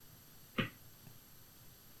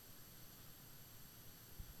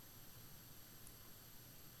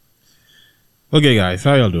Okay, guys,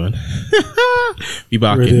 how y'all doing? We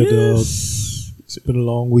back Ready, in dog. this. It's been a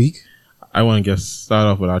long week. I want to start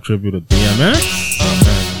off with our tribute to DMX.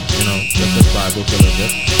 And, just a Bible for a little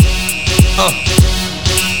bit.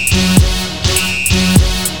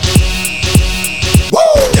 Woo!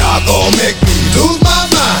 Y'all gon' make me lose my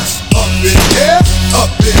mind. Up in here,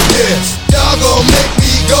 up in here. Y'all gon' make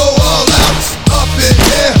me go all out. Up in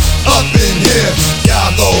here, up in here.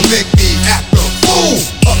 Y'all gon' make me act a fool.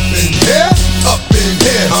 Up in here, up in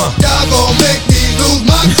here. Y'all gon' make me lose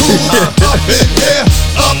my cool. Up in here,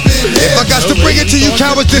 up in here. If I got to bring it to you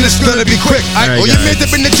cowards, then it's gonna be quick. I Alright, you guys. made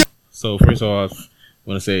up in the So, first of all, I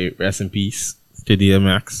want to say rest in peace to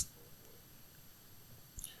DMX.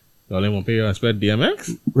 Y'all ain't want to pay your respect,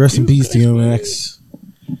 DMX? Rest in peace, DMX.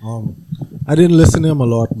 I didn't listen to him a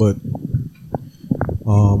lot, but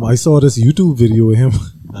I saw this YouTube video of him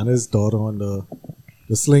and his daughter on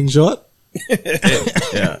the slingshot.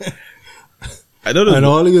 Yeah. I don't know. And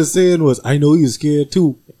all he was saying was, I know he was scared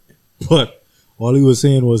too, but all he was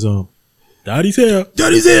saying was, Daddy's here.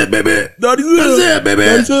 Daddy's here, baby. Daddy's here. Daddy's here, baby.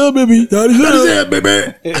 Daddy's here, baby. Daddy's Daddy's here. here,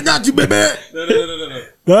 baby. I got you, baby. No.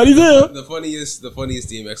 Daddy's here. The funniest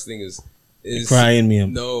DMX thing is Crying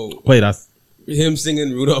meme. no Play that. him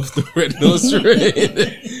singing Rudolph the Red-Nosed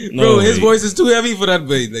Reindeer. No, Bro, his mate. voice is too heavy for that,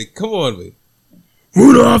 babe. Like, come on, babe.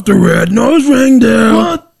 Rudolph the Red-Nosed Reindeer.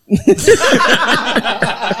 What?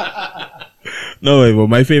 No way, but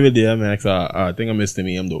my favorite DMX, I think I missed the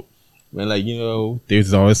meme though. When they used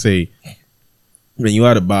to always say, when you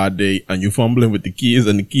had a bad day and you fumbling with the keys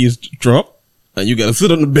and the keys drop and you gotta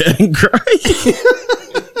sit on the bed and cry.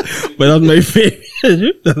 But that's my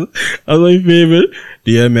favorite. That's my favorite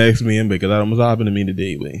DMX meme because that almost happened to me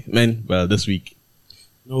today, man. Well, this week.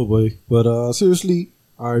 no boy. But seriously,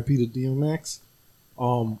 RIP to DMX.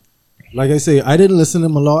 Like I say, I didn't listen to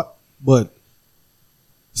him a lot, but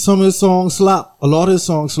some of his songs slap. A lot of his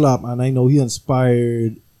songs slap, and I know he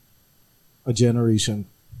inspired a generation.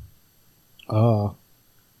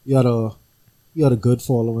 He had a good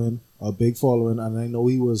following, a big following, and I know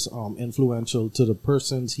he was influential to the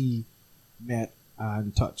persons he met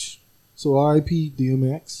and touched. So R.I.P.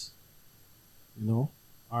 DMX.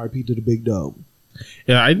 R.I.P. to the big dog.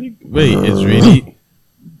 Yeah, I think. Wait, it's really.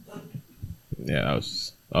 Yeah, that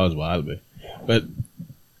was wild, man. But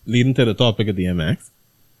leading to the topic of DMX,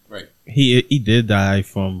 Right. he did die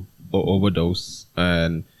from overdose,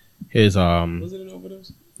 and his Was it an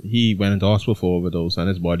overdose? he went into hospital for overdose, and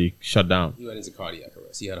his body shut down He went into cardiac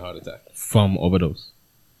arrest. He had a heart attack. from overdose,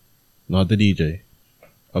 not the DJ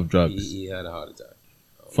of drugs, He had a heart attack.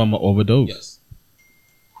 from an overdose. Yes.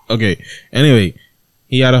 Okay. Anyway,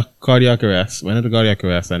 he had a cardiac arrest, went into cardiac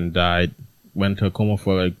arrest, and died. Went to a coma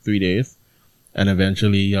for like 3 days, and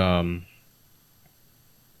eventually,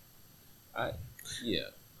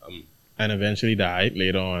 died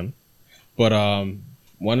later on. But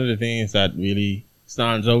one of the things that really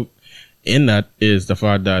stands out in that is the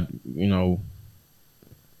fact that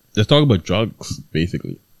let's talk about drugs,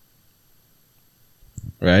 basically.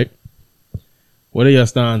 Right? What are your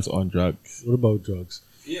stance on drugs? What about drugs?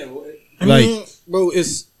 Yeah. Well, Like, bro,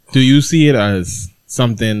 it's do you see it as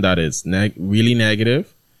something that is really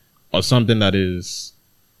negative, or something that is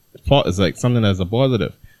like something that's a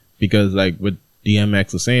positive? Because like with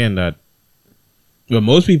DMX was saying that, well,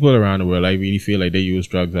 most people around the world, I really feel like they use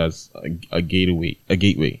drugs as a gateway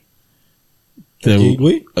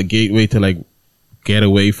to like get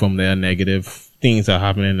away from their negative things that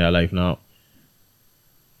happen in their life now.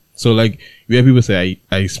 So like we have people say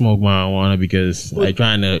I smoke marijuana because I'm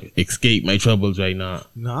trying to escape my troubles right now.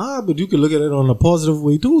 nah, but you can look at it on a positive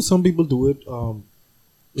way too. Some people do it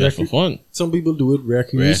Just for fun. some people do it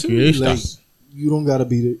recreationally. Recreational. Like you don't gotta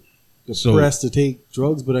be depressed to take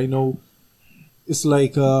drugs, but I know it's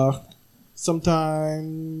like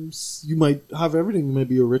sometimes you might have everything. You might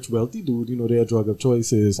be a rich, wealthy dude. Their drug of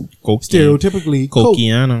choice is Cocaine. stereotypically coke.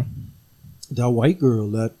 Coquiana. That white girl,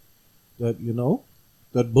 that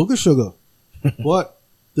booger sugar. But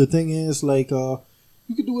the thing is, like,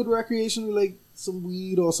 you could do it recreationally, like some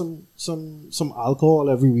weed or some alcohol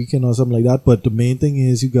every weekend or something like that. But the main thing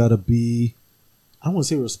is you gotta be, I don't want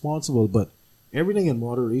to say responsible, but everything in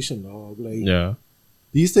moderation, dog. Like, Yeah.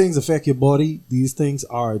 these things affect your body. These things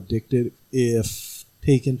are addictive if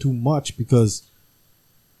taken too much because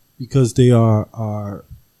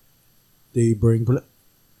they bring.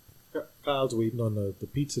 Kyle's waiting on the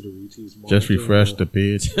pizza to reach. He's Just monitoring refresh the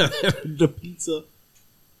page. the pizza.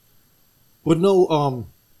 But no,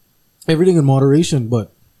 everything in moderation.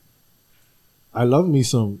 But I love me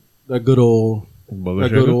some that good old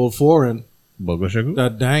foreign, Booger sugar?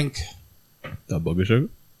 that dank. That booger sugar?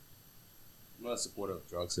 I'm not a supporter of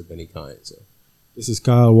drugs of any kind, so This is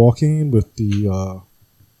Kyle walking with the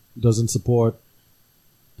doesn't support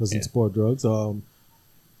drugs.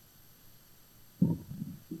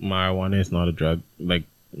 Marijuana is not a drug. Like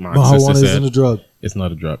my sister Marijuana said, isn't a drug. it's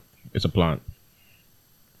not a drug. It's a plant.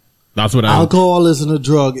 That's what I. Alcohol isn't a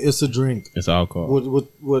drug. It's a drink. It's alcohol.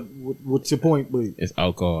 What's your point, boy? It's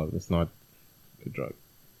alcohol. It's not a drug.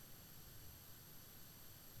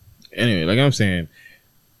 Anyway, like I'm saying,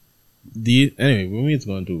 when we was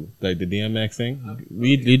going to like the DMX thing,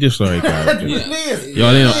 we just sorry, Kyle.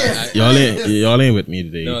 Y'all ain't with me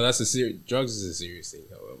today. No, that's a serious. Drugs is a serious thing.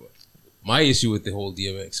 However, my issue with the whole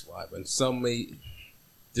DMX vibe, and some may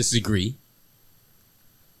disagree.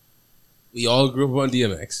 We all grew up on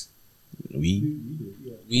DMX. We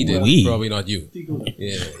did. We. Probably not you.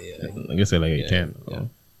 Yeah. Like I said, like Yeah, 10. yeah.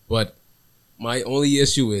 But my only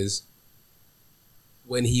issue is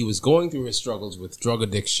when he was going through his struggles with drug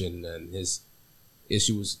addiction and his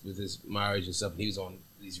issues with his marriage and stuff, and he was on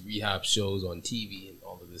these rehab shows on TV and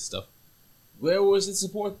all of this stuff. Where was the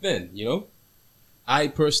support then? You know, I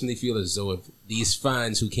personally feel as though if these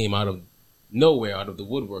fans who came out of nowhere, out of the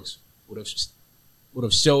woodworks, would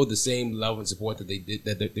have showed the same love and support that they did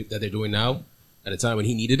that they're doing now at a time when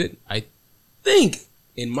he needed it, I think,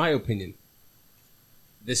 in my opinion,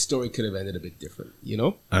 this story could have ended a bit different, you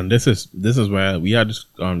know? And this is where we had this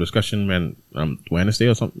discussion when Wednesday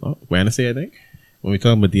or something. Wednesday, I think, when we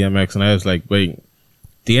talked about DMX, and I was like, wait,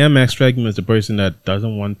 DMX strike me as the person that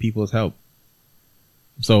doesn't want people's help.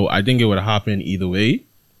 So I think it would have happened either way,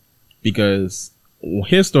 because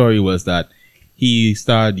his story was that he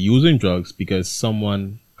started using drugs because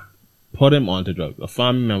someone put him onto drugs. A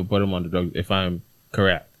family member put him onto drugs, if I'm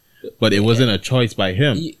correct. But it wasn't a choice by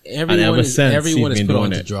him. Everyone is put doing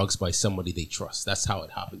onto it. drugs by somebody they trust. That's how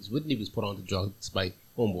it happens. Whitney was put onto drugs by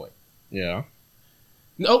Homeboy. Yeah.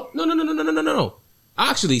 No.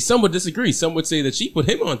 Actually, some would disagree. Some would say that she put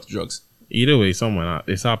him onto drugs. Either way,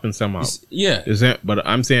 it's happened somehow. Yeah. But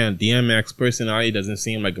I'm saying DMX personality doesn't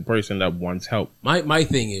seem like a person that wants help. My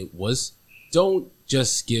thing was, don't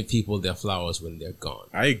just give people their flowers when they're gone.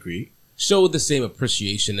 I agree. Show the same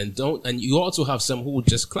appreciation, and you also have some who are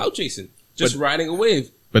just clout chasing, just riding a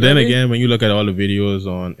wave. But then again, when you look at all the videos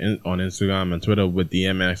on Instagram and Twitter with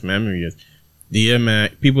DMX memories,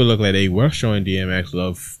 DMX people look like they were showing DMX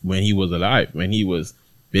love when he was alive, when he was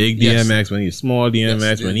big DMX, when he was small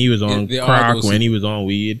DMX, when he was on crack, when he was on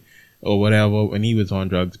weed or whatever, when he was on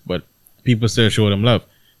drugs. But people still showed him love.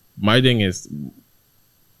 My thing is,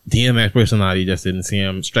 DMX personality just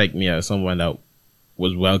didn't strike me as someone that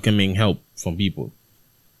was welcoming help from people.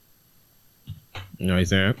 You know what I'm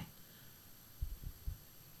saying?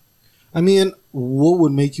 I mean, what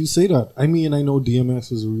would make you say that? I mean, I know DMX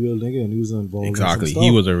was a real nigga and he was involved. Exactly, in some he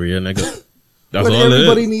stuff. was a real nigga. That's but all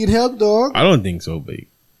everybody it is. need help, dog. I don't think so, big.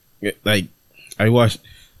 Like I watched,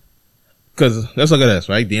 because let's look at this,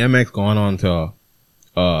 right? DMX going on to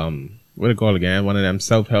what do you call it again? One of them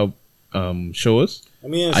self-help shows. I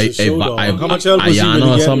mean, it's a show, dog. How much help help was he Ayana really or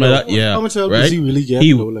getting? something like that? Yeah, How much help right? was he really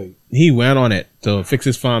getting? Though? Like, He went on it to fix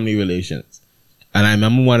his family relations. And I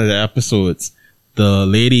remember one of the episodes, the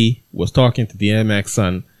lady was talking to DMX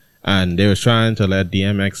son, and they was trying to let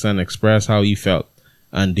DMX son express how he felt.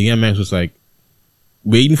 And DMX was like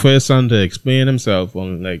waiting for his son to explain himself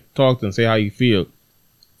and like talk and say how you feel.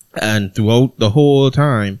 And throughout the whole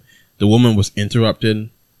time, the woman was interrupting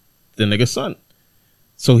the nigga's son.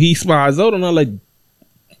 So he spies out on her like,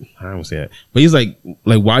 I don't say that, but he's like,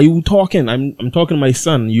 why are you talking? I'm talking to my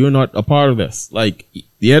son. You're not a part of this. Like,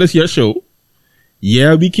 yeah, this is your show.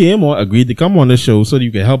 Yeah, we came on, agreed to come on the show so that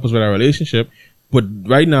you can help us with our relationship. But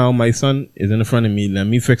right now, my son is in front of me. Let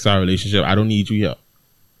me fix our relationship. I don't need you here.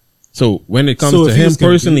 So when it comes to him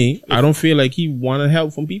personally, I don't feel like he wanted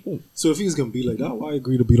help from people. So if he's gonna be like that, why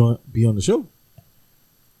agree to be on the show?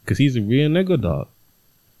 Because he's a real nigga, dog.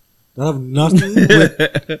 That have nothing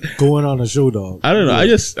with going on a show, dog. I don't know. I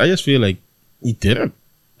just feel like he didn't.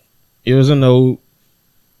 It wasn't no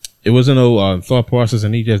thought process,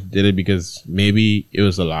 and he just did it because maybe it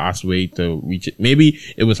was the last way to reach it. Maybe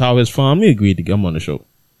it was how his family agreed to come on the show.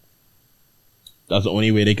 That's the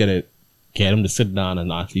only way they could get him to sit down and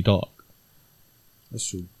actually talk. That's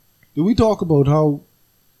true. Did we talk about how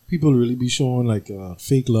people really be showing like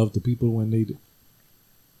fake love to people when they do?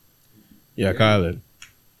 Yeah, Kyle.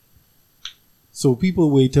 So people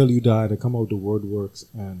wait till you die to come out to WordWorks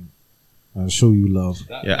and show you love.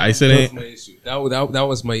 I still ain't. My issue. That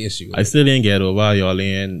was my issue. I still didn't get over y'all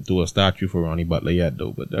ain't do a statue for Ronnie Butler yet,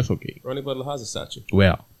 though. But that's okay. Ronnie Butler has a statue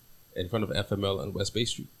Where? in front of FML on West Bay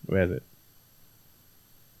Street. Where is it?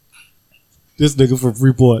 This nigga from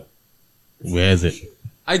Freeport. Where is it?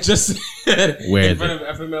 I just said Where in is front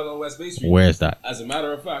of FML on West Bay Street. Where's that? As a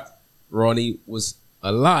matter of fact, Ronnie was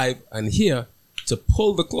alive and here to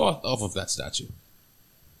pull the cloth off of that statue.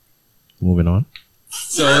 Moving on.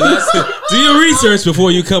 So do your research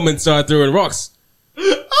before you come and start throwing rocks.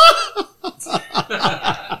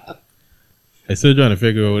 I still trying to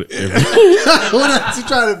figure out if What else you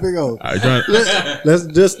trying to figure out? I trying. Let's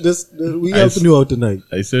just we helping you out tonight.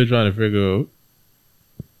 I still trying to figure out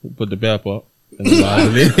who put the pepper in the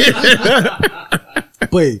bottle.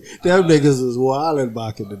 Wait, them niggas was wilding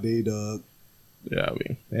back in the day, dog. Yeah, I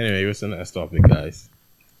mean, anyway, what's the next topic, guys?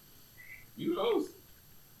 You know.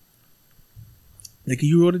 Nigga,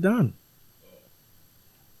 you wrote it down.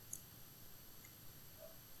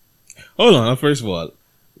 Hold on. First of all,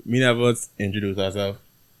 me never introduce ourselves.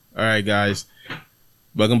 All right, guys.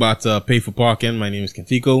 Welcome back to Pay for Parking. My name is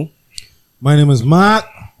Kentico. My name is Mark.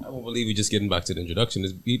 I won't believe we're just getting back to the introduction.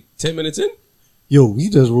 Is we 10 minutes in? Yo, we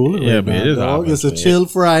just rolling Yeah, right but now, it is dog. obvious, It's a man. chill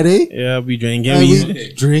Friday. Yeah, we drinking. And We,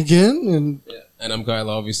 we drinking and Yeah. And I'm Kyle,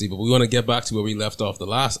 obviously, but we want to get back to where we left off the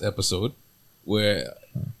last episode, where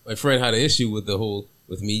my friend had an issue with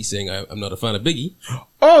with me saying I'm not a fan of Biggie,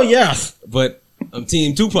 oh, yes. but I'm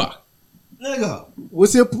Team Tupac. nigga,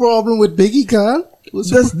 what's your problem with Biggie, Kyle? What's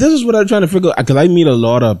your This is what I'm trying to figure out. Because I meet a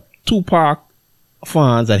lot of Tupac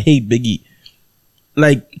fans that hate Biggie.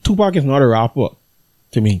 Like, Tupac is not a rapper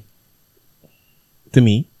to me.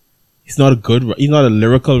 He's not he's not a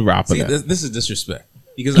lyrical rapper. See, then. this is disrespect.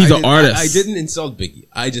 Because He's I an artist. I didn't insult Biggie.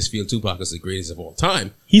 I just feel Tupac is the greatest of all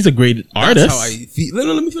time. He's a great artist. That's how I feel. No,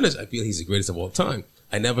 let me finish. I feel he's the greatest of all time.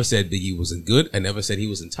 I never said Biggie wasn't good. I never said he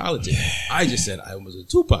was intelligent. I just said I was a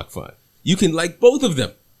Tupac fan. You can like both of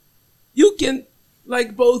them. You can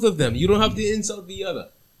like both of them. You don't have to insult the other.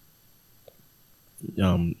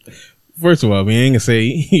 First of all, we ain't gonna say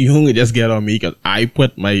you only just get on me because I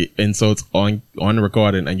put my insults on the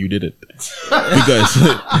recording and you did it because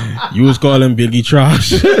you was calling Biggie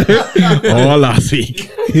trash all last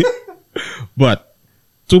week. But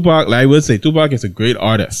Tupac, like I would say, Tupac is a great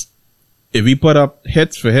artist. If we put up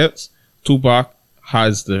hits for hits, Tupac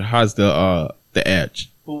has the edge.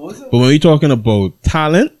 But when we're talking about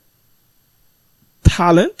talent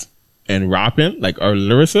and rapping, like our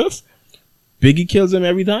lyricists, Biggie kills him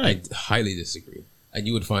every time. I highly disagree, and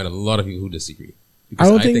you would find a lot of people who disagree. I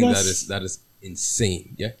don't I think think that's- that is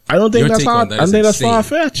insane. Yeah, I don't think Your that's take far. on that I is think that's insane. far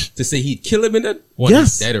fetched. To say he'd kill him in that, one,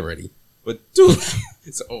 Yes. he's dead already. But dude,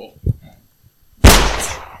 it's all.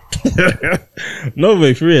 No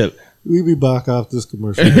way, for real. we be back after this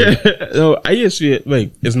commercial. No, I just feel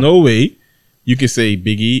like there's no way you can say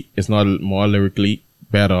Biggie is not more lyrically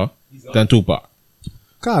better than Tupac.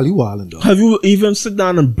 Kyle, you wildin' dog. Have you even sit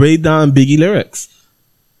down and break down Biggie lyrics?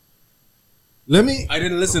 Let me. I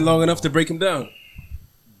didn't listen long enough to break him down.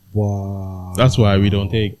 Wow. That's why we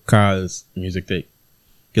don't take Kyle's music take.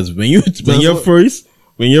 Because when your what- first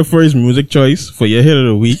music choice for your hit of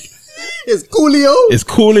the week It's Coolio. is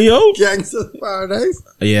Coolio, Gangsta's Paradise.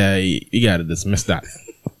 yeah, you gotta dismiss that.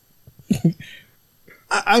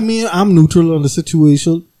 I mean, I'm neutral on the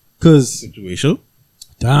situation because Situation.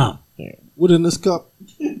 damn, what in this cup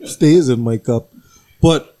stays in my cup.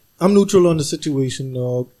 But I'm neutral on the situation,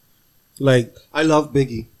 dog. Like, I love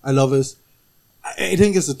Biggie. I love his. I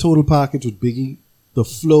think it's a total package with Biggie. The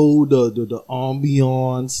flow, the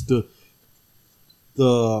ambiance, the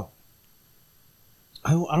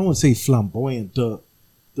I don't want to say flamboyant. The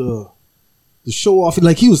show off.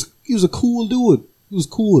 Like he was a cool dude. He was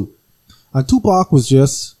cool. And Tupac was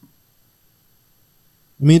just.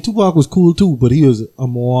 I mean, Tupac was cool too, but he was a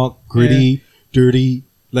more gritty, dirty,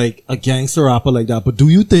 like a gangster rapper like that. But do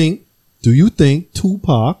you think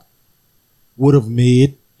Tupac would have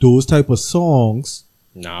made those type of songs?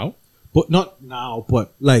 Now, But not now,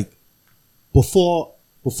 but like before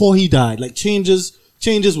he died. Like Changes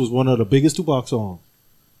was one of the biggest Tupac songs.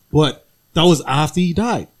 But that was after he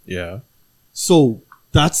died. yeah. So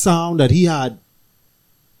that sound that he had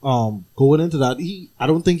going into that, I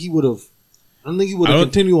don't think he would have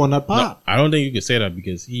continued on that path. No, I don't think you could say that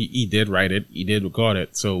because he did write it, he did record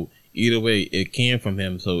it. So either way, it came from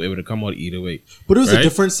him, so it would have come out either way. But it was a right?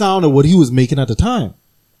 different sound of what he was making at the time.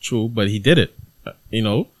 True, but he did it,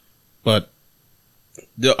 But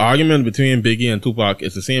the argument between Biggie and Tupac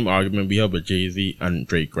is the same argument we have with Jay-Z and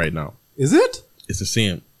Drake right now. Is it? It's the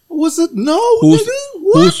same. Was it? No, Who's nigga?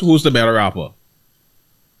 What? who's the better rapper?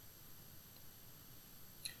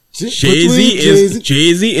 Between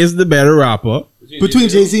Jay-Z is the better rapper.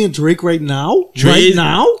 Jay-Z and Drake right now? Jay- Right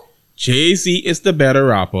now? Jay-Z is the better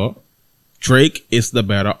rapper. Drake is the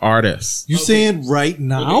better artist. You saying right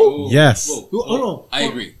now? Yes. Hold on. I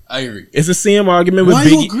agree. It's the same argument with Why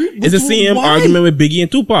you Biggie. agree? It's the same Why? argument with Biggie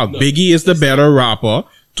and Tupac. Biggie is the better rapper.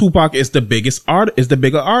 Tupac is the biggest art. Is the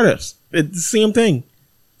bigger artist. It's the same thing.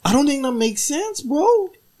 I don't think that makes sense, bro.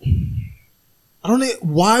 I don't think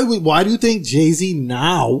why do you think Jay-Z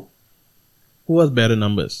now? Who has better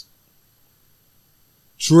numbers?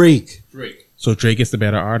 Drake. So Drake is the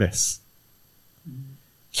better artist.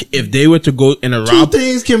 If they were to go in a Two rap,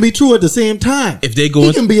 things can be true at the same time. if they go He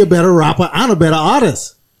in, can be a better rapper and a better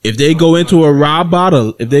artist. if they go into a rap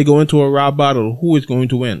battle, who is going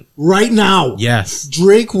to win? Right now, Yes.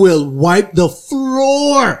 Drake will wipe the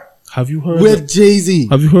floor Have you heard? with Jay-Z.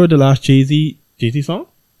 Have you heard the last Jay-Z song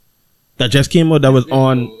that just came out? That was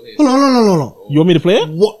on. Hold on. You want me to play it?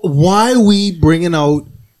 Why we bringing out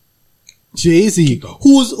Jay-Z,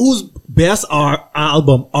 whose best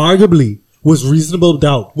album arguably was Reasonable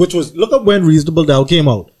Doubt, which was, look up when Reasonable Doubt came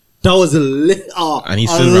out. That was And he's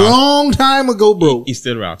a still rapping. long time ago, bro. He's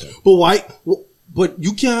still rapping. But why? But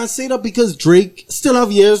you can't say that because Drake still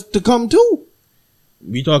have years to come too.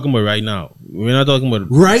 We talking about right now. We're not talking about.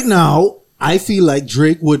 Right now, I feel like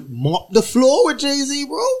Drake would mop the floor with Jay-Z,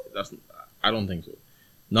 bro. I don't think so.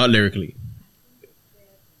 Not lyrically.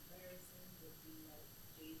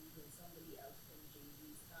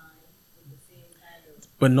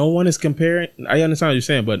 But no one is comparing. I understand what you're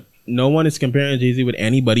saying, but no one is comparing Jay-Z with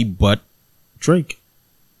anybody but Drake.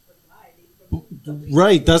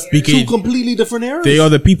 Right, that's Because two completely different eras. They are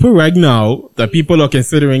the people right now that people are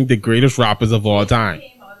considering the greatest rappers of all time.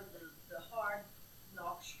 Came out of the hard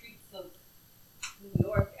knock streets of New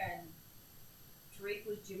York, and Drake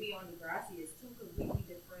was Jimmy on Degrassi. It's two completely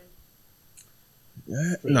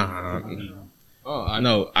different. Nah.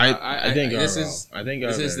 Oh, I think this you're is wrong. I think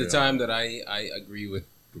this you're is the very time that I agree with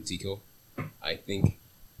Puntico. I think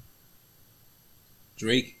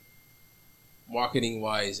Drake, marketing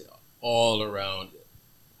wise, all around,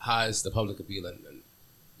 has the public appeal, and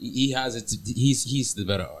he has it. He's the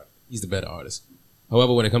better art. He's the better artist.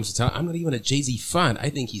 However, when it comes to talent, I'm not even a Jay-Z fan. I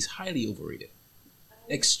think he's highly overrated,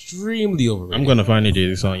 extremely overrated. I'm gonna find a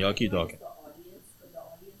Jay-Z song. Y'all keep talking. The audience, but the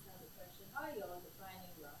audience has a question: how are y'all defining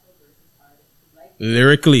rapper versus artist? Like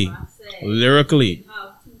Lyrically, Matt said, lyrically, you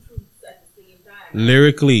have two truths at the same time.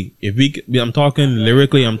 lyrically. If I'm talking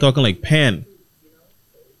lyrically. I'm talking like pen.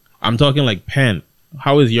 I'm talking like pen.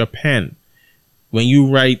 How is your pen? When you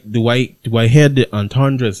write, do I hear the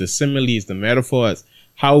entendres, the similes, the metaphors?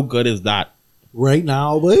 How good is that? right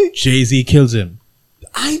now, boy. Jay-Z kills him.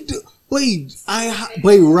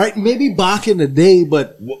 Right, maybe back in the day,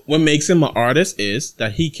 but What makes him an artist is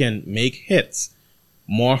that he can make hits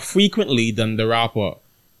more frequently than the rapper.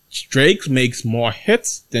 Drake makes more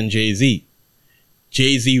hits than Jay-Z.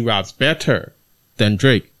 Jay-Z raps better than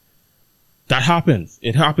Drake. That happens.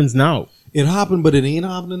 It happens now. it happened, but it ain't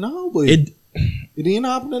happening now, boy. It. It ain't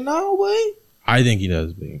happening now, boy. I think he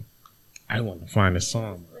does, B. I want to find a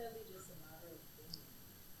song.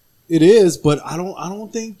 It is, but I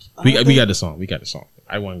don't think We got the song. We got the song.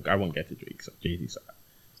 I won't get to Drake. So Jay-Z side.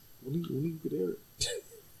 When you could hear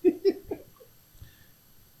it.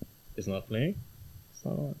 It's not playing. It's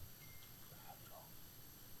not on.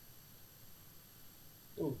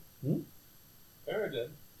 Heard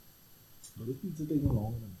it. But this pizza taking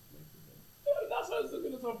long. That's why I was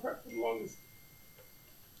looking at some prep for the longest.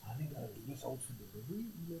 I think I do this out for delivery.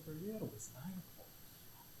 You never hear it. It's 9 o'clock.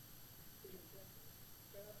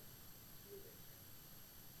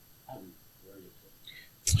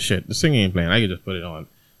 Shit, the singing ain't playing. I could just put it on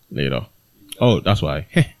later. Oh, that's why.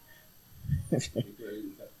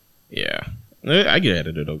 Yeah. I get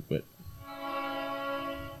edit it out, but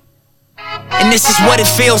And this is what it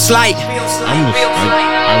feels like. I will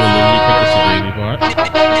literally pick this Jay-Z part. Look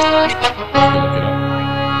it up.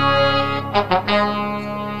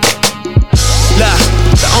 Look,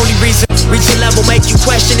 the only reason reaching level make you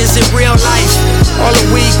question is it real life. All the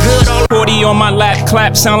weed good, all 40 on my lap,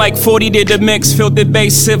 clap, sound like 40 did the mix. Filtered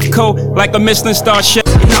bass, sip coat, like a Michelin star chef.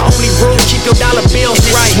 and the only rule, keep your dollar bills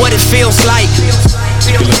right. What it feels like.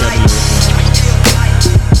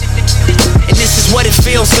 And this is what it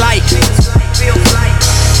feels like.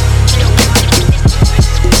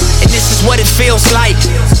 And this is what it feels like.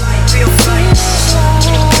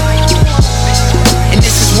 And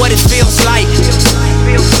this is what it feels like.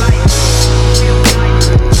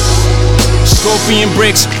 Scorpion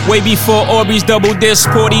bricks, way before Aubrey's double disc.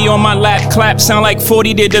 40 on my lap, clap, sound like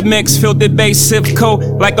 40 did the mix. Filtered bass, sip coat,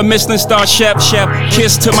 like a Michelin star chef.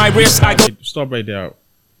 Kiss to my wrist, I go. Stop right there.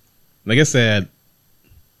 Like I said,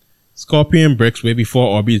 Scorpion bricks way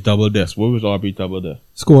before Aubrey's double disc. What was Aubrey's double disc?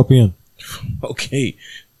 Scorpion. Okay.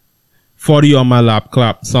 40 on my lap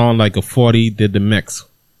clap sound like a 40 did the mix.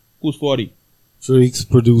 Who's 40? Drake's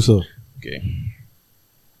producer. Okay.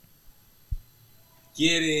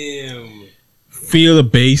 Get him. Feel the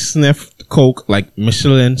bass, sniff the coke like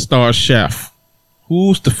Michelin star chef.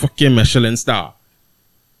 Who's the fucking Michelin star?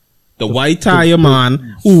 The white tire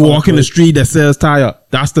man who walk in the street that sells tire.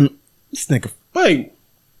 That's the this nigga. Hey,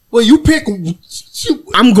 Well, you pick.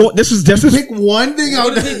 I'm going. This is Pick one thing out.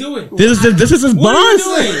 What is he doing? This is his What are you bars.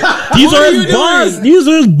 doing? These What are are you his bars. doing? These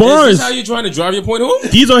are his Is bars. this how you're trying to drive your point home?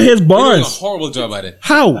 These are his You're doing a bars. horrible job at it.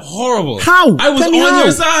 How? Horrible. How? I was Tell me on how.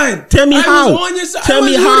 your side. Tell me I how. was on your side. Tell I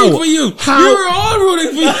me was how. rooting for you. How? You were all rooting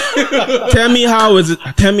for you. Tell me how is it?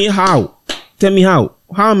 Tell me how. Tell me how.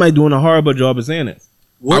 How am I doing a horrible job of saying it?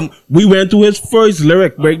 We went through his first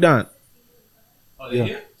lyric breakdown.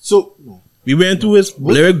 Yeah. So We went through his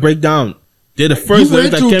lyric breakdown. Did the you first lyric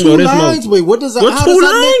went that through came two out of his lines. mouth. Wait, what does that? What how two does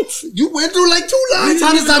that lines? Make, you went through like 2 lines.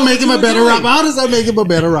 How didn't does that even make him know a what you better were rapper? doing. How does that make him a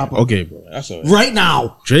better rapper? Okay, bro. That's all right. Right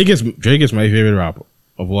now. Drake is my favorite rapper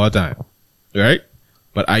of all time, right?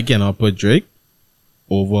 But I cannot put Drake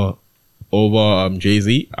over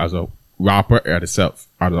Jay-Z as a rapper at itself.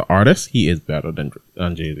 As an artist, he is better than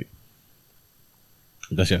Jay-Z.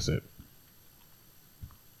 That's just it. I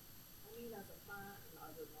mean, as a fan and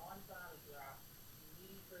as a non-fan of rap, me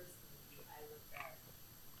personally, I look at.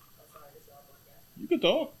 Oh, sorry, this is all about that. You can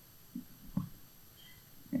talk.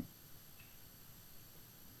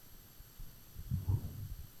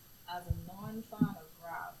 As a non-fan of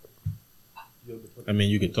rap, I mean,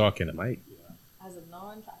 you can talk in the mic. as a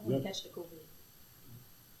non-fan, I'm gonna catch the COVID.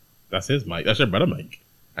 That's his mic. That's your brother mic.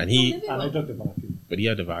 And he, Don't live it well. but he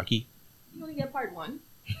had the Vaki. You only get part one.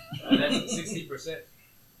 That's 60%.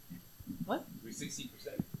 What? We're 60%.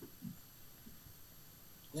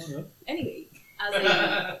 Anyway, as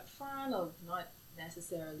a fan of not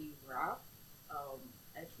necessarily rap,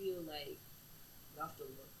 I feel like you have to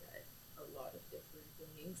look at a lot of different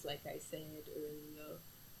things. Like I said earlier,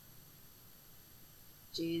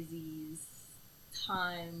 Jay-Z's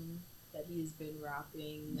time that he's been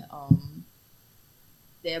rapping,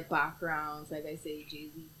 their backgrounds. Like I say,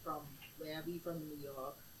 Jay-Z from wherever he from New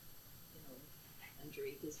York, you know, and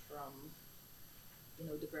Drake is from, you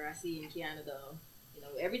know, Degrassi in Canada. You know,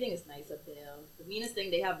 everything is nice up there. The meanest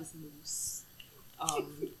thing they have is moose.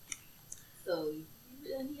 So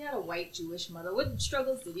and he had a white Jewish mother. What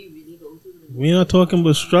struggles did he really go through? We're not talking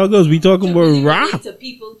about struggles. We talking to about really rap. relate to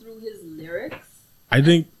people through his lyrics. I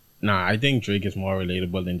think Drake is more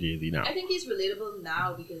relatable than Jay-Z now. I think he's relatable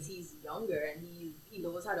now because he's younger and he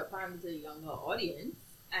knows how to pander to a younger audience.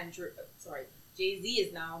 And Jay-Z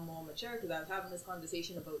is now more mature because I was having this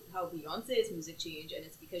conversation about how Beyonce's music changed, and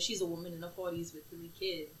it's because she's a woman in her 40s with 3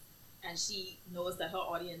 kids, and she knows that her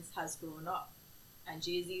audience has grown up. And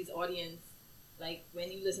Jay-Z's audience, like when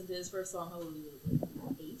you listen to his first song, how old he was,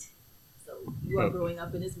 like 8. So you are growing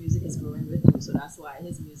up and his music is growing with you. So that's why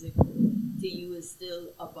his music to you is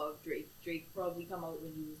still above Drake. Drake probably come out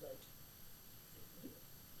when he was like,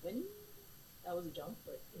 when? That was a jump,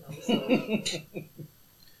 but you know, so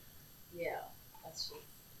yeah, that's just.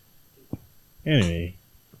 Anyway,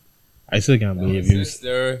 I still can't believe you.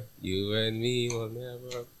 Sister, you and me will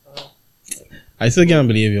never. I still can't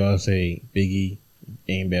believe y'all say Biggie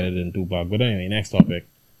ain't better than Tupac. But anyway, next topic.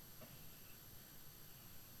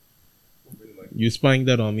 You spying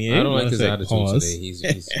that on me? Eh? I don't like his Say attitude pause. today.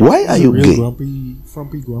 He's Why are you Real gay?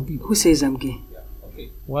 grumpy. Who says I'm gay?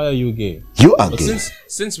 Why are you gay? You are But gay.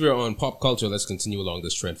 since we're on pop culture, let's continue along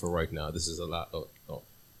this trend for right now. This is a lot.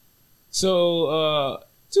 So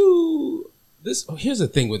here's the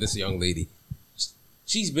thing with this young lady.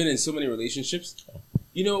 She's been in so many relationships.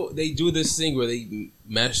 You know, they do this thing where they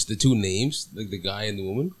mash the two names, like the guy and the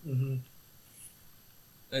woman. Mm-hmm.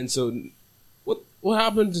 And so, what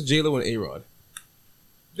happened to J-Lo and A-Rod?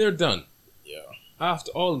 They're done. Yeah. After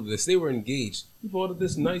all of this, they were engaged. He bought her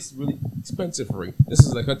this nice, really expensive ring. This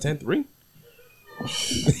is like her 10th ring.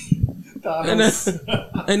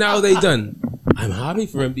 and now they done. I'm happy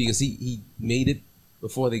for him because he made it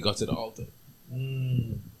before they got to the altar.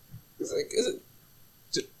 It's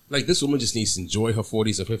like this woman just needs to enjoy her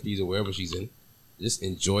 40s or 50s or wherever she's in. Just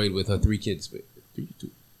enjoy it with her 3 kids. But 2.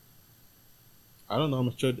 I don't know how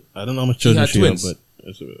much children had she twins. had, but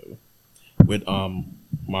it's whatever. With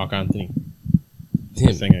Mark Anthony,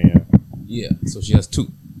 Him. singer, yeah. Yeah, so she has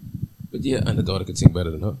 2. But yeah, and the daughter could sing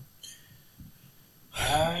better than her.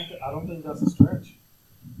 I don't think that's a stretch.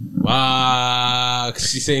 Wow,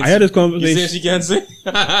 she's saying I had this you conversation. saying she can't sing?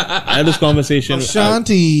 I had this conversation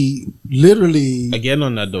Ashanti literally again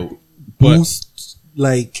on that though. But boost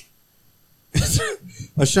like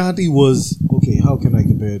Ashanti was okay. How can I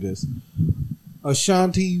compare this?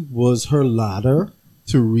 Ashanti was her ladder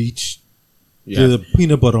to reach Yes. the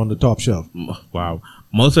peanut butter on the top shelf. Wow.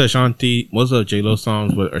 Most of J-Lo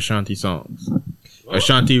songs were Ashanti songs.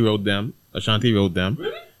 Ashanti wrote them.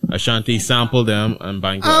 Ashanti sampled them and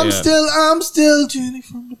banged I'm still Jenny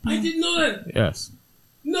from the I didn't know that. Yes.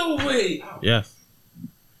 No way. Yes.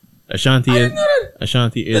 Ashanti I is didn't know that.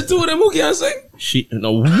 Ashanti The is two of them who can't sing. she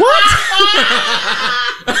no what?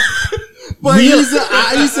 But he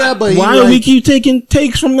said, but Why do we keep taking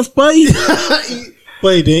takes from the spice?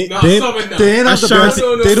 But they No, ain't stop it now. have the Ashanti- best.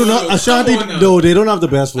 No, They do no, not. no, Ashanti, come on now. no, they don't have the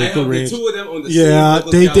best I vocal have the range. two of them on the Yeah, same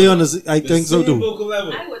vocal they caliber. on the. I The think so same too. vocal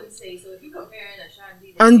level. I wouldn't say so. If you're comparing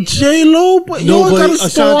Ashanti to And J-Lo, J-Lo, but No, y'all but gotta Ashanti-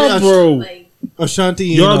 stop, bro. like Ashanti,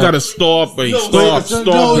 Y'all gotta stop, babe. Stop, No, stop,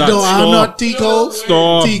 no, that. I'm Stop. not Tico.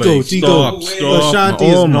 Stop, Tico, babe. Tico. Stop, stop. Ashanti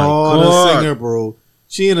Oh is my not God. a singer, bro.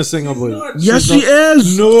 She ain't a singer, bro. Yes, She's she not-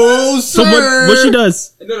 is. No, So sir. what she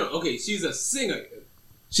does? No, okay, she's a singer.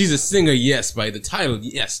 She's a singer, yes, by the title,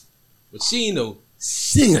 yes. But she ain't no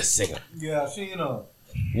singer. Yeah, she ain't a.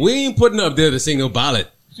 We ain't putting her up there to sing no ballad.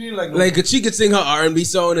 She ain't like. Like she could sing her R&B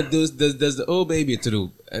song and does the oh baby to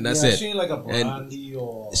do, and that's it. She ain't like a And Brandy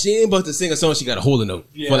or. she ain't about to sing a song. She got to hold a note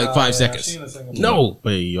for like 5 seconds. She ain't a singer. No,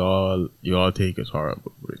 Wait, y'all take is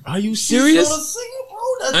horrible. Bro. Are you serious? She's not a singer, bro.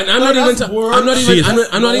 That's, and I'm not even. I'm not even.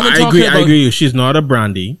 I'm not even I talking agree. about. I agree. She's not a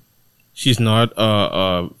Brandy. She's not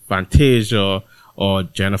Fantasia or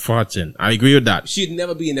Jennifer Hudson. I agree with that. She'd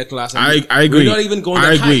never be in that class. I agree. We're not even going.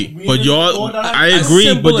 I that agree. high. But y'all, I As agree.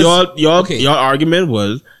 simple But as- y'all, okay. your argument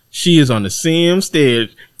was she is on the same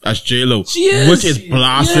stage as J-Lo. She is. Which is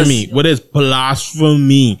blasphemy. Yes. What is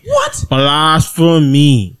blasphemy? What?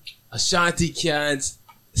 Blasphemy. Ashanti can't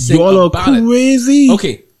sing Y'all a are ballad. crazy.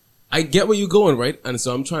 Okay, I get where you're going, right? And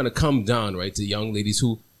so I'm trying to come down, right, to young ladies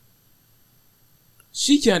who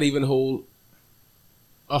she can't even hold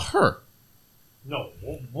a her. No.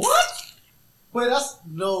 What? Wait, that's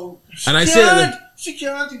no. And I said that- She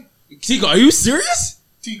can't. Tico, are you serious?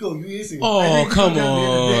 Tico, you ain't singing. Oh, I think come Tico just being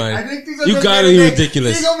a dick. on. I think Tico You just gotta being a be dick.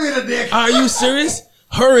 ridiculous. Tico being a dick. Are you serious?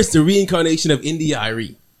 Her is the reincarnation of India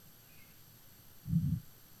Irie.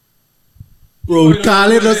 Bro,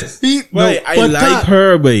 Khaled was. Wait, I like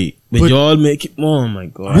her, but y'all make it. Oh my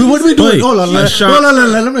god. What are we doing? Wait, Hold on,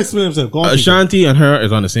 let me explain himself. Go on, Tico. Ashanti and her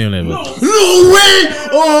is on the same level. No way!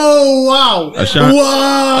 Oh wow!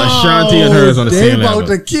 Wow! Ashanti and her is on the same They level. about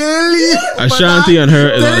to kill you. for Ashanti that. and her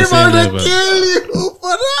is on They the same about level. to kill you for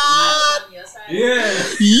that. on your side.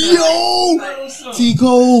 Yeah. Yo,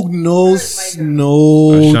 Tico, no, Ashanti and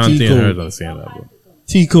her is Tico, on the same level.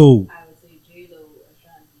 Tico. I would say J-Lo,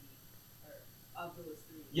 Ashanti, or of those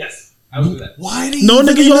three. Yes, I would do that. Why they No,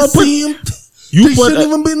 even nigga, in y'all the put- same? You They put shouldn't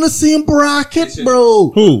even be in the same bracket, shouldn't.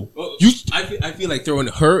 bro. who? Well, I feel like throwing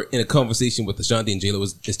her in a conversation with Ashanti and J-Lo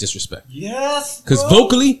is disrespect. Yes, Because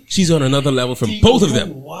vocally, she's on another level from both of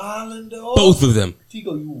them. Both of them.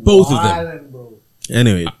 Tico, you Both of them. wildin', bro.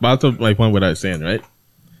 Anyway, back to my point. What I was saying, right?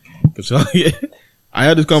 'Cause I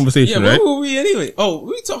had this Yeah, conversation, where right? were we anyway? Oh,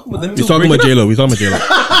 we talking about them We're two talking about breaking up? J-Lo. We're talking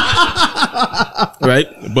about J-Lo.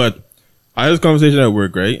 Right? But I had this conversation at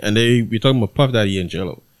work, right? And we talking about Puff Daddy and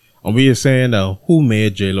J-Lo. And we were saying who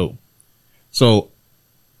made J-Lo. So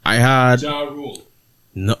I had Ja Rule.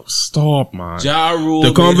 no stop, man. Ja Rule The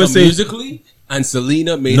made her conversation- musically, and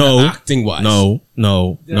Selena made No, her acting wise. No.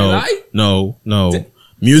 Did I lie? No. Did-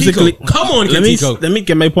 Musically, Tico, come on, let me Tico. let me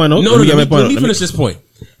get my point out. No, let me get my let point me out. finish this point.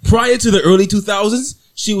 Prior to the early 2000s,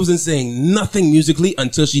 she wasn't saying nothing musically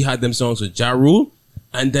until she had them songs with Ja Rule.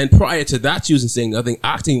 And then prior to that, she wasn't saying nothing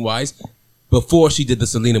acting wise before she did the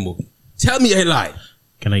Selena movie. Tell me I lied.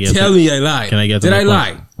 Can I get? Tell me I lied. Can I get? To Did my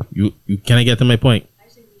I point? lie? You can I get to my point?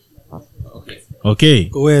 Okay. Okay.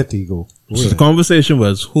 Go ahead, Tico. Go So the ahead. conversation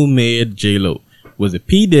was who made J-Lo? Was it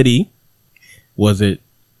P Diddy? Was it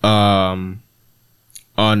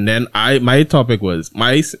and then my topic was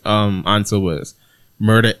my answer was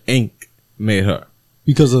Murder Inc. made her.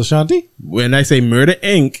 Because of Ashanti? When I say Murder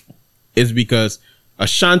Inc., it's because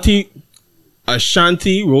Ashanti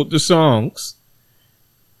wrote the songs.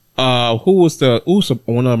 Who's the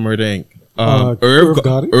owner of Murder Inc.? Irv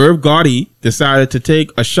Gotti? Irv Gotti decided to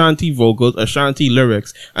take Ashanti vocals, Ashanti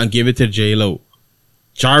lyrics, and give it to J-Lo.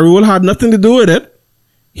 Ja Rule had nothing to do with it.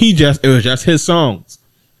 It was just his songs.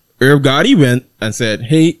 Irv Gotti went and said,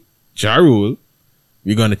 "Hey, Ja Rule,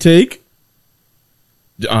 we're gonna take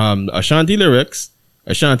Ashanti lyrics,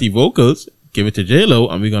 Ashanti vocals, give it to J-Lo,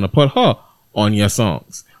 and we're gonna put her on your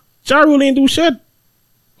songs." Ja Rule ain't do shit.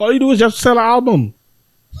 All he do is just sell an album.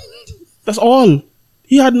 That's all.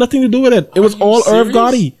 He had nothing to do with it. It was all Irv serious?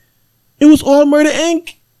 Gotti. It was all Murder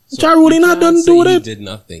Inc. Ja Rule ain't had nothing to do with He it. did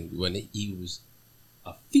nothing when he was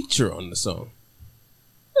a feature on the song.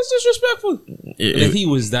 It's disrespectful. And if he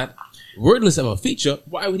was that wordless of a feature,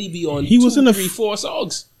 why would he be on He was in a 3, 4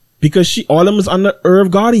 songs? Because all of them was under Irv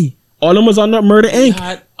Gotti. All of them was under Murder They Inc.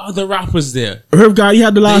 had other rappers there. Irv Gotti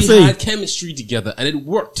had the last They say. had chemistry together, and it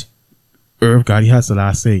worked. Irv Gotti has the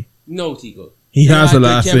last say. No, Tico. He They has had the good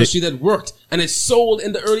last say. chemistry that worked, and it sold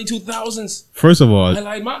in the early 2000s. First of all, I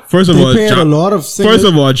lied, Mark. first of They all, paid Ja, a lot of singers. first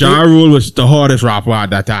of all, Ja Rule was the hardest rapper at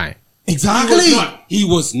that time. Exactly. He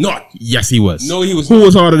was not. Yes, he was. No, he was Who not.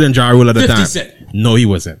 was harder than Ja Rule at the 50 time? Cent. No, he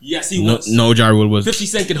wasn't. Yes, he no, was. No, Ja Rule was. 50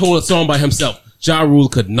 Cent could hold a song by himself. Ja Rule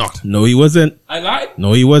could not. No, he wasn't. I lied?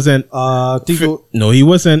 No, he wasn't. Tico, No, he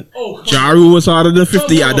wasn't. Oh, come Ja Rule was harder than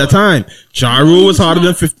 50 Come at the on. time. Ja Rule was harder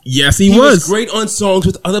than 50. Yes, he He was was. great on songs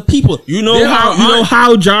with other people. You know There how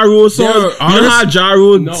are Ja Rule There songs. are You know how artists- Ja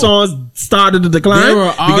Rule No. songs started to decline There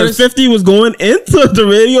are because artists- 50 was going into the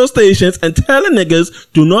radio stations and telling niggas,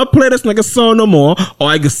 "Do not play this nigga song no more, or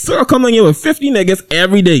I can still come in here with 50 niggas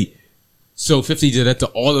every day." So 50 did that to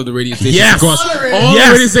all of the radio stations Yes. across all Yes.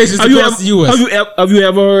 the radio stations Have you across ever- the US. Have you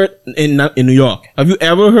ever heard in New York? Have you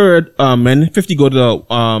ever heard when 50 go to the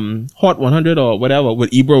Hot 100 or whatever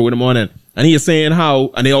with Ebro in the morning, and he is saying how,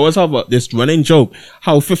 and they always have this running joke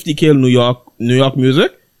how 50 killed New York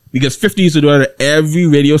music because 50 used to do it at every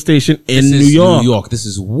radio station in This New is York. New York. This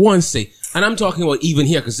is one state. And I'm talking about even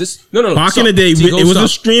here because this. No. Back stop. in the day, Tico, it was stop. a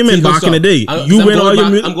streaming Tico, back in the stop. day. I'm- You I'm win going all your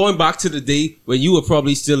back- music. I'm going back to the day when you were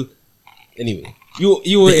probably still. Anyway, you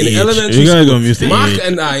were in age. elementary You gotta school. go use the Mark age.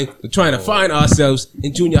 and I were trying to find ourselves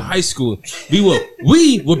in junior high school.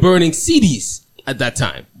 We were burning CDs at that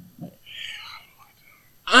time.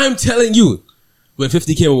 I'm telling you, when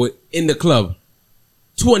 50 came over in the club,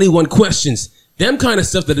 21 questions, them kind of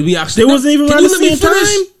stuff that we actually. They wasn't even Can around you the let me same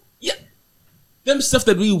finish? time? Yeah, them stuff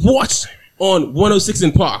that we watched on 106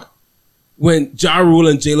 in Park when Ja Rule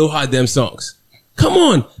and J Lo had them songs. Come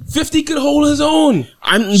on, 50 could hold his own.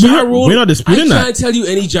 We're not disputing I that. can't tell you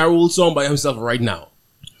any Ja Rule song by himself right now.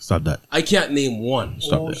 Stop that. I can't name one.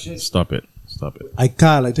 Stop it. Stop it. Stop it. I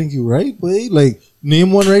think you're right, boy. Like,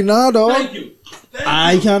 name one right now, dog. Thank you.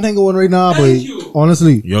 I can't think of one right now, boy. Thank you.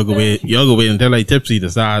 Honestly. Y'all go wait until I tipsy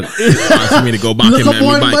decide asking me to go back Look and up let me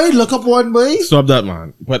one, back. boy. Look up one, boy. Stop that,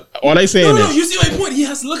 man. But all I saying No, is, you see my point. He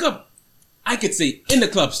has to look up. I could say in the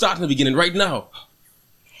club, start in the beginning right now.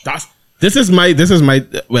 this is my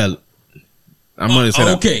well, I'm gonna say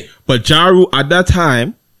that. Okay. But Ja Rule at that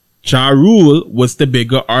time, Ja Rule was the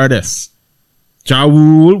bigger artist. Ja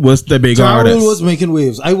Rule was the bigger Ja artist. Rule was making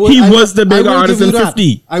waves. He was the bigger artist give you than that.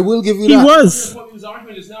 50. I will give you He that. was.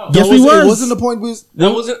 That Yes, he was. It wasn't the point. Was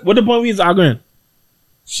What the point we was arguing?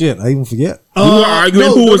 shit? I even forget. We were arguing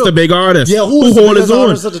who was the bigger artist. Yeah, who was the hold biggest his own.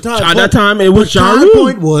 artist at the time? At But- that time, it was but Ja my Rule.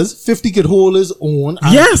 point was 50 could hold his own.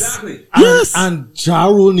 And, Yes. and, Yes. And Ja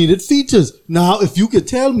Rule needed features. Now, if you could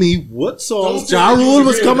tell me what songs Don't Ja tell me Rule you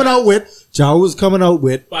was agree coming with out with, Ja Rule was coming out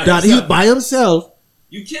with By that he himself. by himself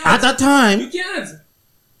You can't. at that time. You can't.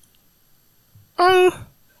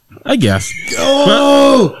 I guess.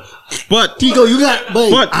 Oh, But Tico, you got, but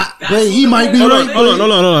But- he might be hold right.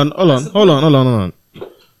 on, hold on.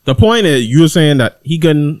 The point is, you're saying that he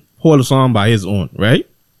couldn't hold a song by his own, right?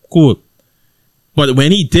 Cool. But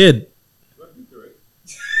when he did,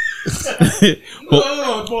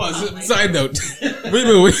 No, pause. Side note. We've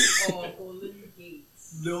been waiting. Golden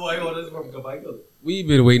Gates. No, I ordered from Kabaikel. We've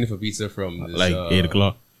been waiting for pizza from this, like 8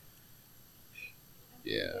 o'clock.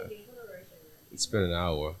 Yeah, it's been an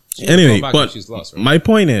hour. Anyway, Come back but when she's lost, right? my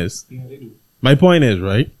point is,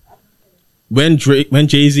 right? When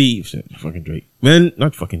Jay-Z, fucking Drake, when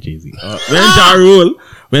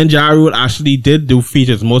Ja Rule actually did do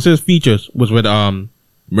features, most of his features was with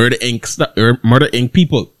Murder Inc.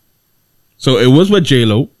 people. So it was with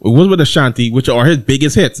J-Lo, it was with Ashanti, which are his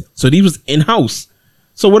biggest hits. So these was in-house.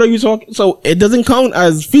 So what are you talking? So it doesn't count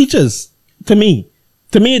as features to me.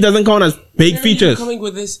 To me, it doesn't count as big Where are you features. coming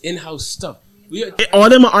with this in-house stuff. All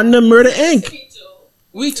them are under Murder Inc.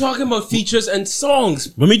 We talking about features and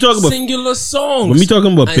songs. When we talk about singular songs. when we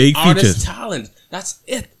talking about and big artist features, talent. That's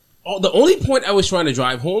it. The only point I was trying to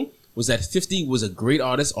drive home was that 50 was a great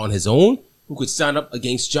artist on his own who could stand up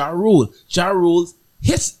against Ja Rule. Ja Rule's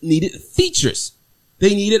hits needed features.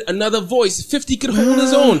 They needed another voice. 50 could hold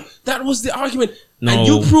his own. That was the argument. No. And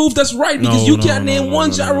you proved that's right because you can't name one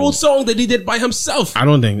no, Ja Rule song that he did by himself. I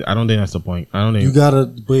don't think that's the point. I don't think You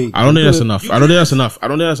gotta wait. I don't think that's enough. I don't think that's enough. I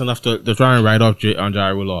don't think that's enough to try and write off on Ja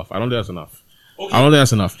Rule off. I don't think that's enough. Okay. I don't think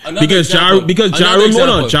that's enough Another because example. Ja Rule,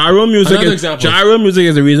 hold on. Ja Rule music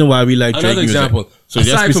is the reason why we like Drake Another music. example. So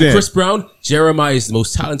just Aside be from saying, Chris Brown, Jeremiah is the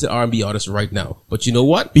most talented R&B artist right now. But you know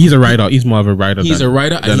what? he's a writer. He's more of a writer. He's than, a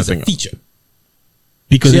writer than and he's a singer. feature.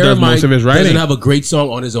 Because he does Jeremiah most of his doesn't writing. have a great song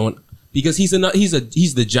on his own, because he's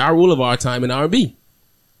the Ja Rule of our time in R&B.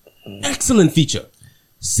 Excellent feature.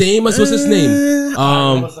 Same as what's his name?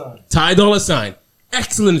 Ty Dolla $ign.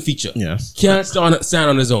 Excellent feature. Yes. Can't stand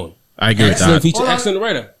on his own. I agree with Excellent that. feature. Excellent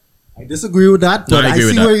writer. I disagree with that, No, but I I agree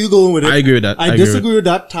with see that. where you're going with it. I agree with that. I I agree disagree with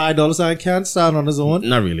that. Ty Dolla $ign can't stand on his own.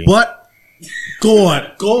 Not really. But go on.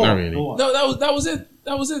 Not really. Go on. No, that was it.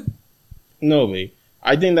 That was it. No way.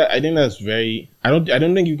 I think that's very. I don't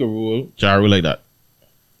think you can rule Ja Rule like that.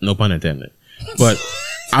 No pun intended. But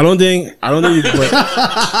I don't think you can put.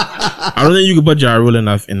 I don't think you can put Ja Rule in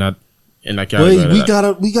that category. Wait, like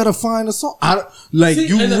that. we gotta find a song. See,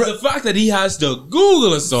 and the fact that he has to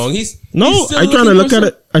Google a song, he's still I trying to look at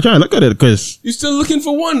it. I try to look at it because. You're still looking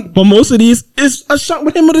for one. But most of these is a shot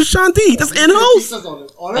with him with Ashanti. That's in house.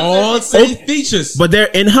 All same features. But they're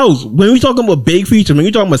in house. When we talking about big features, when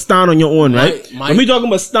we talking about stand on your own, right? When we talking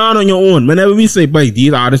about stand on your own, whenever we say, "But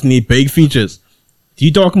these artists need big features,"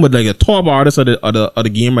 you talking about like a top artist of the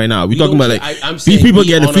game right now? We talking about like these people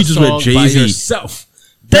getting features with Jay-Z.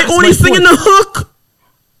 They only singing the hook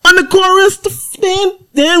on the chorus.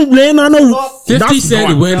 Then I know 50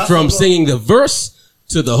 Cent went from singing the verse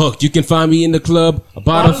to the hook. You can find me in the club, a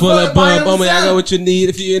bottle full of bub. Oh my, I got what you need.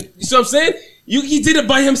 If you see what I'm saying? He did it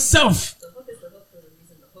by himself. The hook is the hook for the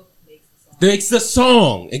reason the hook makes the song. Makes the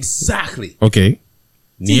song exactly. Okay.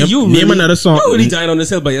 See, Name another song. You really died on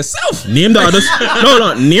this hill by yourself. Name the other.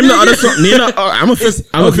 No. Name the other song.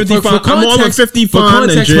 I'm a 50 fan. I'm more of a 50 For fan than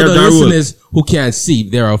context, Jay for the Ja Rule. listeners who can't see,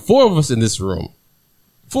 there are 4 of us in this room.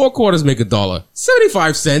 4 quarters make $1.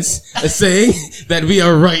 75 cents is saying that we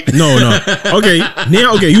are right. No.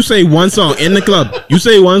 Okay. You say one song in the club. You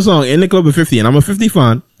say one song in the club with 50, and I'm a 50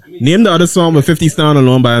 fan. Name the other song with 50 stand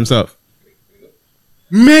alone by himself.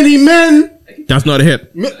 Many men. That's not a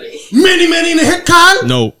hit. Many men in a hit, Kyle.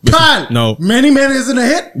 No. Kyle. No. Many men isn't a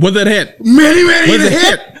hit. Was it a hit? Many men Was in a it a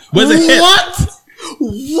hit. hit? Was it a hit? What?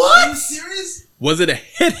 Are you serious? Was it a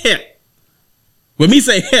hit? When we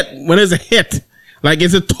say hit, when it's a hit, like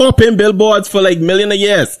it's a top in billboards for like million a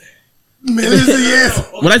years. Millions of years.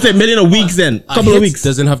 When I say million a weeks, then couple of Hits weeks,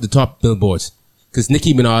 doesn't have the top billboards because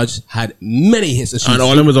Nicki Minaj had many hits. and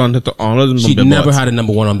all of them was on all of them. She on never billboards. had a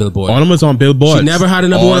number 1 on Billboard. All of them was on billboards. She never had a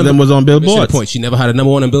number all 1. All of them was on Missing the billboards. point. She never had a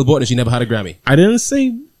number 1 on Billboard, and she never had a Grammy. I didn't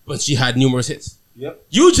say. But she had numerous hits. Yep.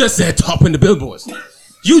 You just said top in the billboards.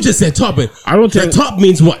 You just said top in. I don't think the top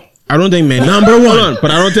means what? I don't think many Number 1. Hold on,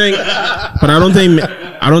 but I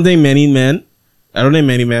don't think many men. I don't think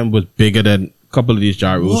many men was bigger than a couple of these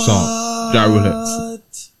Ja Rule songs. Ja Rule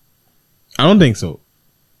hits. I don't think so.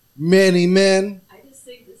 Many men. I just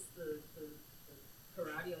think this the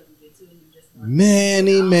karate or jiu-jitsu and you just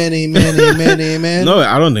Many men. No,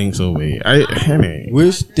 I don't think so. Wait, anyway.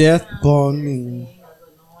 Wish death upon me.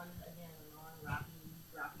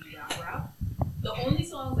 rap. The only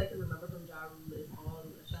songs I can remember from Ja Rule is all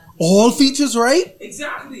Ashanti. All features, right?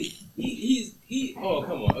 Exactly. He. Oh,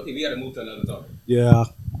 come on. Okay, we gotta move to another topic. Yeah.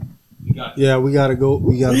 We got to. Yeah, we gotta go.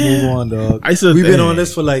 We gotta move on, dog. I said We've been hey. on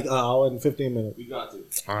this for like an hour and 15 minutes. We got to.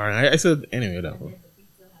 All right, I said anyway. That one.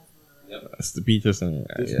 That's the pizza thing.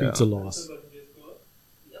 This Yeah. pizza loss.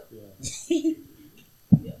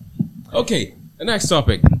 Okay, the next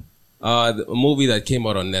topic. A movie that came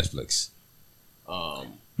out on Netflix.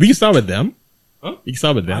 We can start with them. Huh? We can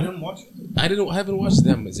start with them. I haven't watched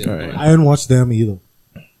them. Is it? All right. I didn't watch them either.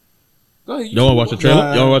 Go ahead, Y'all want to watch the trailer?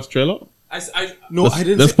 Nah. Y'all want to watch the trailer? No, Let's- I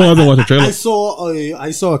didn't. let's say- pause and watch the trailer.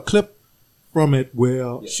 I saw a clip from it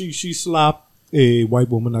where she slapped a white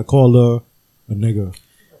woman. I called her a nigger.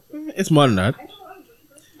 It's more than that.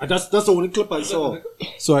 That's the only clip I saw.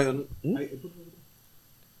 So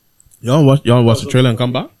Y'all watch the trailer and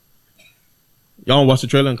come back? Y'all watch the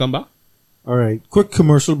trailer and come back? all right. Quick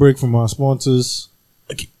commercial break from our sponsors.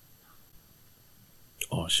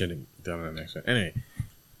 Oh shit! Down on the next one. Anyway,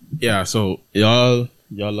 yeah. So y'all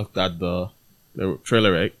looked at the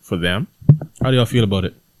trailer, right, for them. How do y'all feel about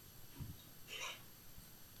it?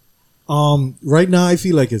 Right now I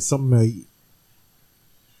feel like it's something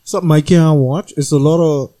I can't watch. It's a lot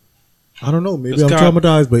of, I don't know. Maybe It's I'm kind of-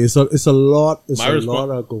 traumatized, but it's a lot. It's My a response-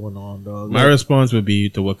 lot of going on, dog. My response would be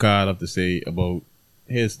to what Kyle have to say about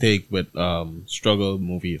his take with struggle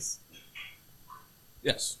movies.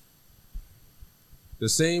 Yes. The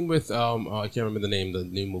same with I can't remember the name. The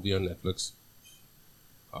new movie on Netflix.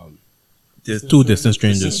 There's two distant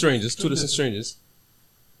Two strangers. distant strangers.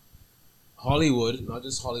 Hollywood, not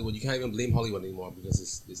just Hollywood. You can't even blame Hollywood anymore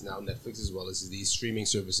because it's now Netflix as well as these streaming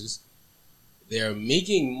services. They're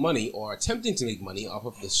making money or attempting to make money off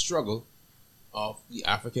of the struggle of the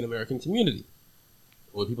African American community,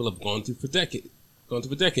 where people have gone through for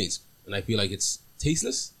decades, and I feel like it's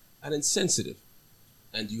tasteless and insensitive.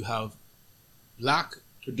 And you have black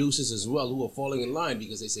producers as well who are falling in line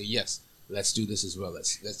because they say, yes, let's do this as well.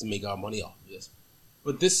 Let's make our money off of this.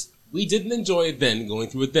 But this, we didn't enjoy it then, going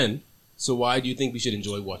through it then. So why do you think we should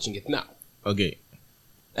enjoy watching it now? Okay.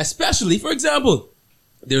 Especially, for example,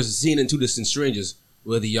 there's a scene in Two Distant Strangers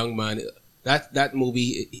where the young man, that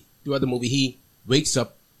movie, throughout the movie, he wakes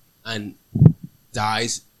up and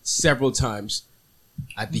dies several times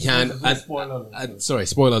at the hand.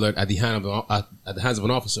 Spoiler alert! At the hands of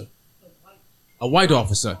an officer, a white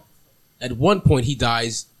officer. At one point, he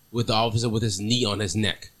dies with the officer with his knee on his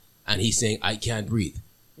neck, and he's saying, "I can't breathe."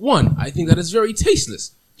 One, I think that is very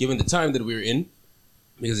tasteless, given the time that we're in,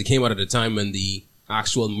 because it came out at a time when the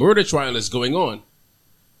actual murder trial is going on,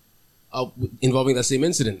 involving that same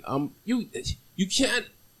incident. You can't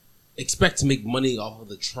expect to make money off of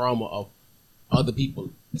the trauma of other people,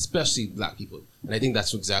 especially black people. And I think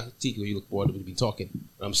that's exactly what you look forward to be talking.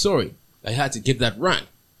 But I'm sorry, I had to give that rant.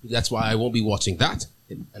 That's why I won't be watching that,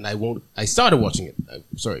 and I started watching it.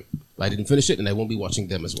 I'm sorry, but I didn't finish it, and I won't be watching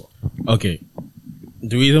them as well. Okay.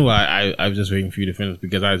 The reason why I was just waiting for you to finish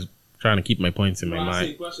because I was trying to keep my points in my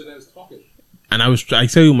mind. And I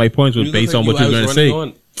tell you my points were based on what you were going to say.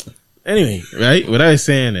 Anyway, right? What I was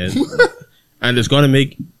saying is, and it's going to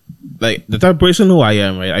make, like, the type of person who I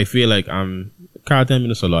am, right? I feel like I'm, can't tell me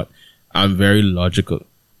this a lot. I'm very logical,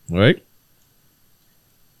 right?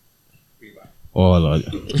 Oh, Lord.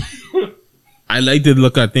 I like to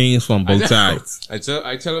look at things from both sides. I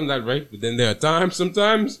tell him that, right? But then there are times,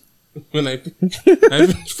 sometimes, when I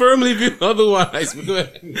firmly feel otherwise.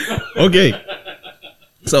 Okay.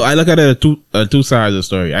 So I look at it two sides of the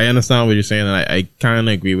story. I understand what you're saying, and I kind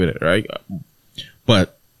of agree with it, right?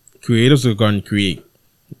 But creators are going to create,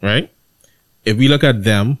 right? If we look at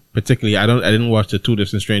them, particularly, I didn't watch the Two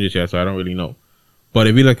Distant Strangers yet, so I don't really know. But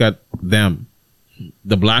if we look at them,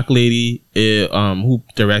 the black lady who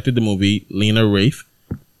directed the movie, Lena Wraith,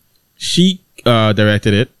 she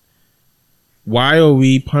directed it. Why are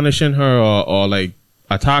we punishing her or like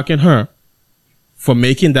attacking her for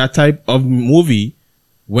making that type of movie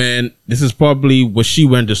when this is probably what she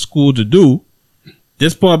went to school to do?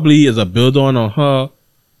 This probably is a build on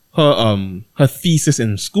her thesis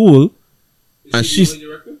in school, and she's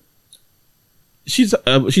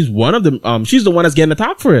one of them. She's the one that's getting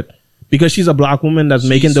attacked for it because she's a black woman that's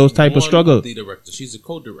making those type of struggle. The director, she's a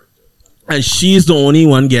co-director, and she's the only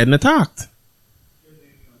one getting attacked.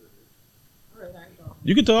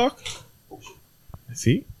 You can talk.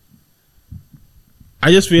 See,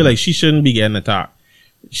 I just feel like she shouldn't be getting attacked.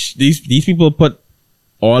 These people put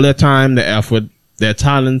all their time, their effort, their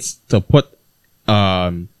talents to put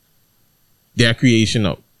their creation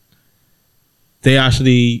out. They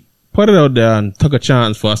actually put it out there and took a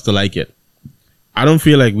chance for us to like it. I don't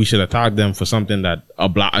feel like we should attack them for something that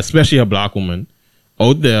especially a black woman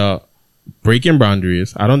out there breaking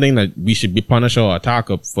boundaries. I don't think that we should be punished or attack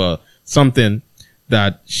her for something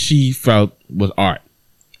that she felt was art.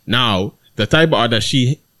 Now, the type of art that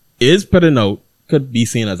she is putting out could be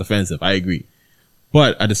seen as offensive. I agree.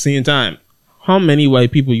 But at the same time, how many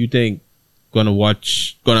white people you think gonna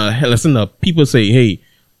listen to people say, hey,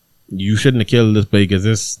 you shouldn't have killed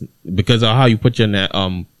this because of how you put your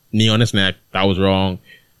knee on his neck, that was wrong.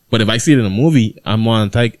 But if I see it in a movie, I'm more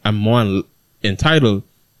entitled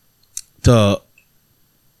to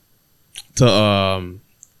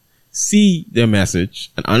see their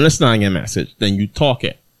message and understand their message than you talk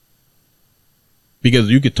it. Because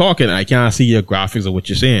you could talk it and I can't see your graphics of what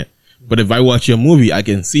you're saying. But if I watch your movie, I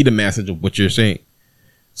can see the message of what you're saying.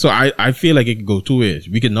 So I feel like it could go two ways.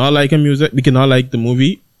 We can not like music, we can not like the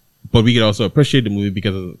movie, but we can also appreciate the movie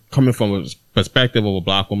because it's coming from a perspective of a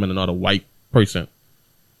black woman and not a white person.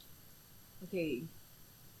 Okay,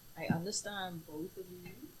 I understand both of you.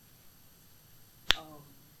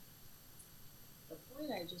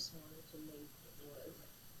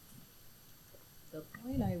 The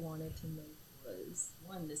point I wanted to make was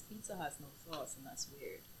one, this pizza has no sauce, and that's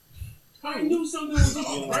weird. I knew something was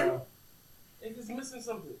wrong, right? It's just missing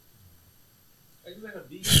something. I just like a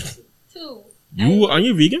vegan. Two. Are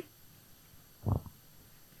you vegan?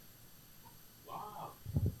 Wow.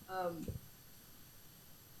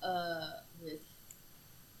 With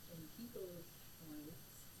people's points,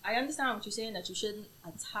 I understand what you're saying, that you shouldn't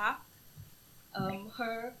attack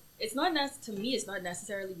her. It's not to me. It's not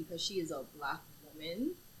necessarily because she is a black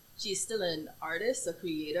woman. She's still an artist, a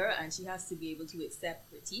creator, and she has to be able to accept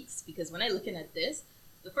critiques. Because when I'm looking at this,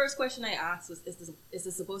 the first question I asked was, is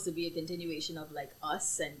this supposed to be a continuation of like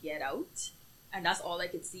Us and Get Out? And that's all I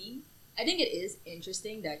could see. I think it is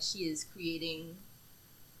interesting that she is creating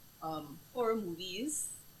horror movies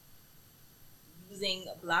using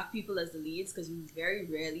black people as the leads, because you very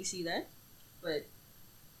rarely see that. But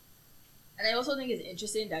and I also think it's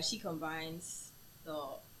interesting that she combines the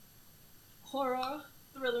horror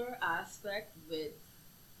thriller aspect with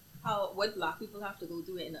what Black people have to go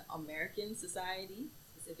through in American society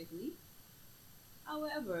specifically.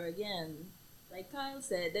 However, again, like Kyle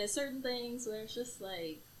said, there's certain things where it's just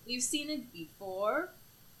like we've seen it before.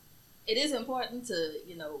 It is important to,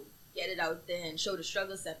 get it out there and show the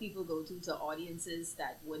struggles that people go through to audiences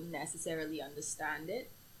that wouldn't necessarily understand it.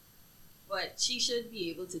 But she should be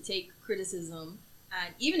able to take criticism,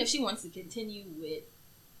 and even if she wants to continue with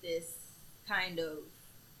this kind of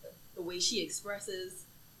the way she expresses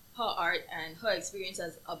her art and her experience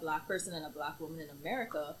as a Black person and a Black woman in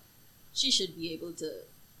America, she should be able to,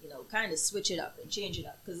 kind of switch it up and change it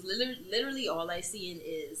up. Because literally all I see in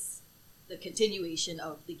is the continuation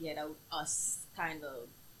of the Get Out Us kind of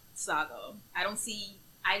saga. I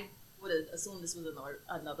would have assumed this was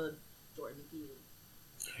another Jordan Peele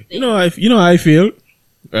thing. You know how I feel,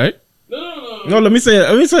 right? No, let me say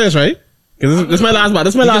this, right? Because this is my last part.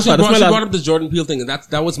 This is my last part. She brought up the Jordan Peele thing, and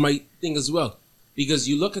that was my thing as well. Because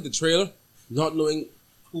you look at the trailer, not knowing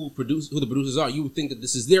who the producers are, you would think that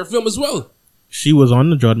this is their film as well. She was on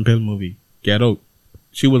the Jordan Peele movie, Get Out.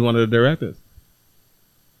 She was one of the directors.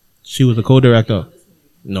 She was a co-director.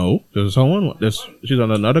 No, there's someone. She's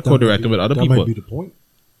on another co-director with other people. That might be the point.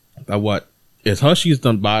 That what? It's her. She's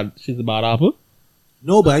done bad. She's a bad apple.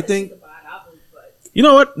 No, but I think you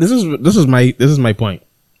know what? This is my point.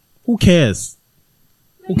 Who cares?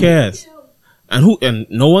 Who cares? And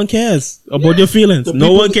no one cares about your feelings.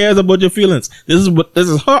 No one cares about your feelings. This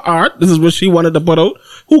is her art. This is what she wanted to put out.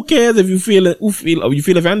 Who cares if you feel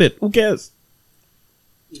offended? Who cares?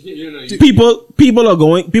 People are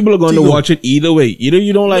going to watch it either way. Either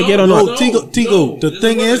you don't like it or not. Tigo. The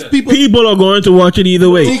thing is, people are going to watch it either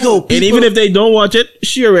way. And even if they don't watch it,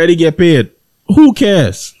 she already get paid. Who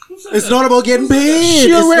cares? It's not about getting paid.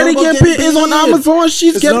 She already get paid. It's on Amazon.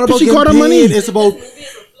 She got her money. It's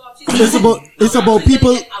about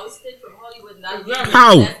people.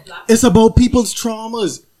 How? It's about people's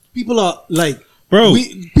traumas. People are like, bro.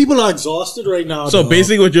 People are exhausted right now. So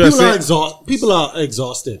basically, what you're saying, people are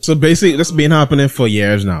exhausted. So basically, this has been happening for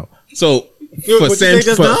years now. So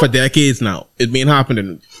for decades now, it's been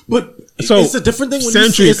happening. But so it's a different thing when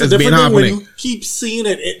centuries it's been happening. When you keep seeing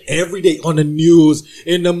it every day on the news,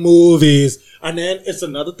 in the movies, and then it's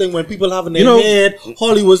another thing when people have in their head,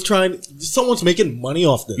 Hollywood's someone's making money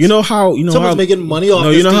off this. Someone's making money off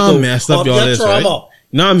this. You know how messed up y'all is, right?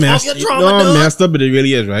 How messed up it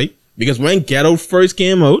really is, right? Because when Get Out first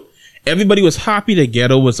came out, everybody was happy that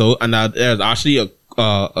Get Out was out, and that there's actually a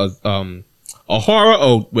horror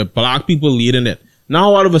out with Black people leading it.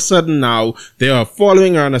 Now all of a sudden, now they are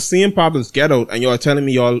following around the same path as Get Out, and y'all telling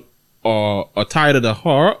me y'all are tired of the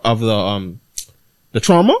horror of the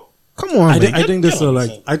trauma. Come on, I think this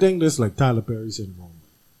is like Tyler Perry syndrome.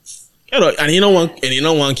 And you don't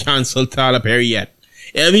want to cancel Tyler Perry yet.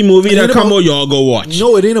 Every movie that come out, y'all go watch.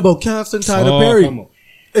 No, it ain't about canceling Tyler Perry.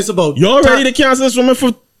 It's about y'all ready to cancel this woman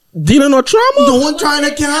for dealing with trauma? No one trying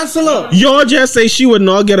to cancel her. Y'all just say she would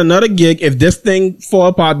not get another gig if this thing fall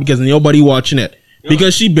apart because nobody watching it.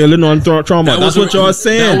 Because she building on trauma. That's what y'all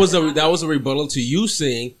saying. That was a rebuttal to you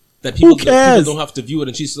saying that people don't have to view it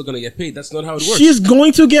and she's still going to get paid. That's not how it works. She's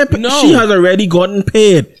going to get paid. No. She has already gotten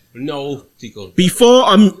paid. No, Tico.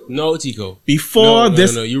 No, Tico.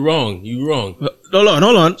 No, you're wrong.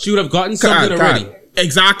 Hold on. She would have gotten something already.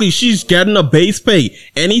 Exactly. She's getting a base pay.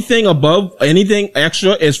 Anything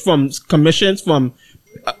extra is from commissions from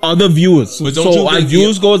other viewers. So as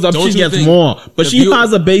views goes up, she gets more. But she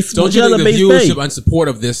has a base. Don't you think the viewership and support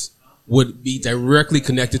of this would be directly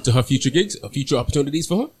connected to her future gigs, future opportunities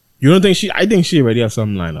for her? You don't think I think she already has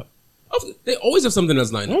something lined up. They always have something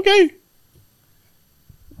that's lined up. Okay.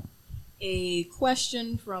 A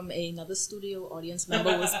question from another studio audience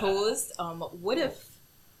member was posed. What if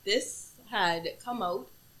this had come out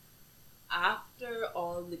after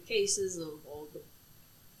all the cases of all the,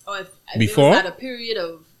 or if before? It was at a period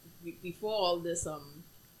of before all of this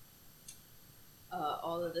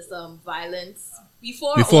violence,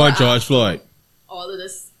 before George Floyd, all of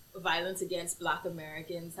this violence against Black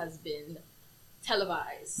Americans has been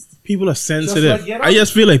televised. People are sensitive. I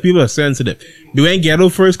just feel like people are sensitive. When Get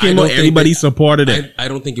Out first came out, everybody supported it. I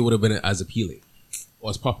don't think it would have been as appealing or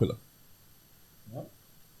as popular.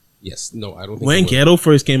 Yes, no, I don't think when Get Out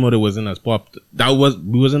first came out, it wasn't as popular.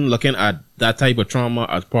 We wasn't looking at that type of trauma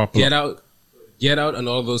as popular. Get Out, and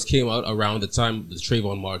all of those came out around the time the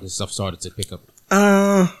Trayvon Martin stuff started to pick up.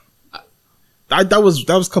 That was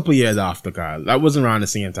a couple of years after, Kyle. That wasn't around the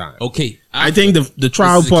same time. Okay, I think the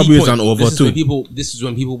trial probably was done over too. This is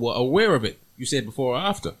when people were aware of it. You said before or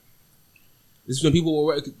after? This is when people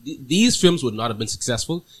were. These films would not have been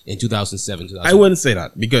successful in 2007. 2008. I wouldn't say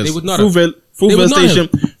that because They would not Fruitvale Station,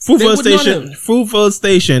 They would not have. Fruitvale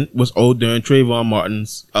Station was out during Trayvon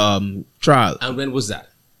Martin's trial. And when was that?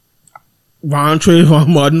 Ron Trayvon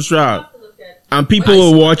Martin's trial, have to look at and people When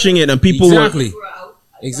I were saw watching it, and people Exactly. were. who are out.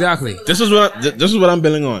 Exactly. This is what I'm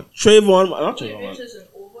building on. Trayvon, not Trayvon. Which is an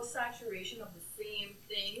oversaturation of the same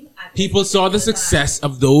thing. At People this saw the particular success time.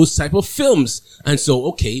 of those type of films, and so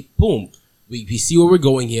okay, boom, we see where we're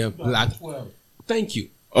going here. Black. Thank you.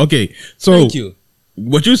 Okay, so Thank you.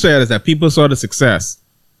 what you said is that people saw the success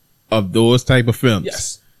of those type of films.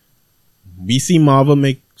 Yes. We see Marvel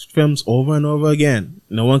make films over and over again.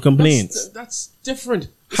 No one complains. That's different.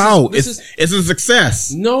 How? This It's a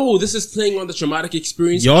success. no. This is playing on the traumatic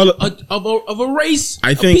experience Y'all- of a race.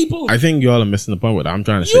 I of think people. y'all are missing the point. What I'm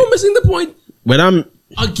trying to say. You're missing the point. But I'm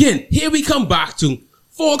Again, here we come back to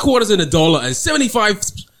 4 quarters in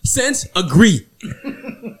 $1.75. Agree.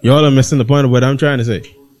 y'all are missing the point of what I'm trying to say.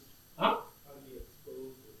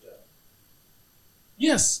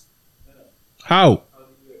 Yes. How?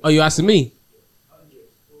 Are you asking me?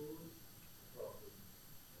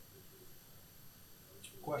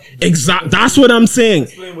 That's what I'm saying.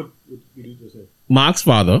 Explain what you just said. Mark's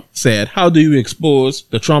father said, "How do you expose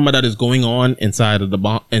the trauma that is going on inside of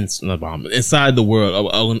the inside the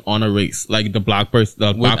world on a race like the black person,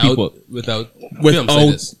 the black people, Without films without like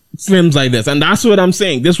this. films like this?" And that's what I'm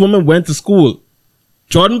saying. This woman went to school.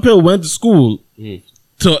 Jordan Peele went to school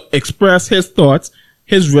to express his thoughts,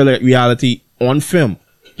 his reality on film.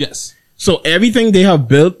 Yes. So everything they have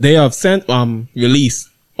built, they have sent released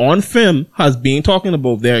on film has been talking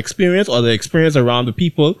about their experience or the experience around the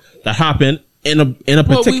people that happened in a in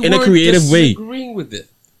a creative way. Agreeing with it.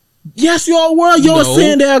 Yes, y'all were. Y'all No.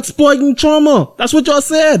 saying they're exploiting trauma. That's what y'all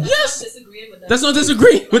said. Yes. Disagreeing with that. That's not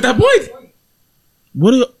disagreeing with that point.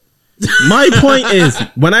 What? My point is,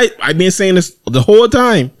 when I've been saying this the whole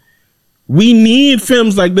time, we need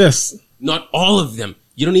films like this. Not all of them.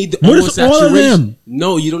 You don't need the What is all of oversaturation. them?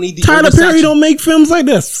 No, you don't need the Tyler Perry oversaturation. don't make films like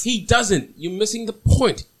this. He doesn't. You're missing the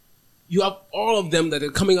point. You have all of them that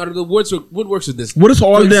are coming out of the woodworks with this. What is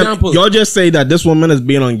all For of them? example, Y'all just say that this woman is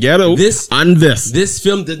being on ghetto This- and this. This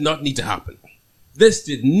film did not need to happen. This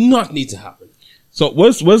did not need to happen. So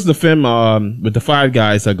what's the film with the 5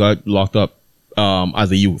 guys that got locked up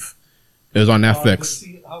as a youth? It was on Netflix.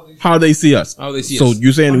 How they see us. How they see so us.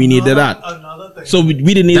 you saying we needed that? Another thing. So we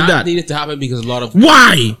didn't need That that. needed to happen because a lot of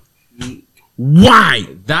Why? Why?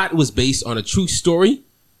 that was based on a true story,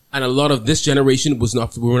 and a lot of this generation were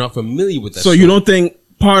not familiar with that. So story. you don't think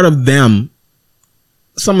part of them,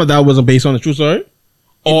 some of that wasn't based on a true story?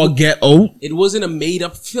 Or Get Out? It wasn't a made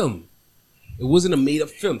up film. It wasn't a made up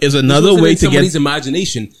film. It's This another wasn't way in to get- somebody's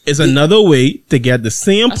imagination. It's another way to get the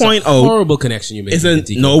same That's point a out. horrible connection you made. It's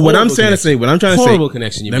what I'm trying to say. What I'm trying to say. Horrible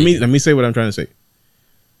connection you Let made. me say what I'm trying to say.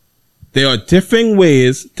 There are different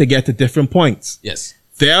ways to get to different points. Yes.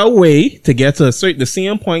 Their way to get to the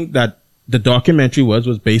same point that the documentary was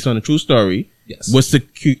based on a true story. Yes. Was to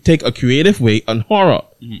take a creative way on horror.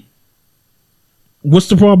 What's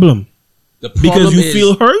the problem? The problem Because you is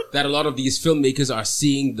feel hurt? that a lot of these filmmakers are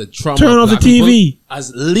seeing the trauma Turn of off the black people TV.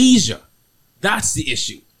 as leisure. That's the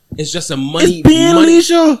issue. It's just a money. It's being money.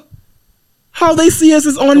 leisure. How they see us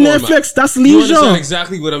is on Come on, Netflix. man. That's You understand leisure.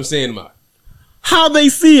 exactly what I'm saying, man. How they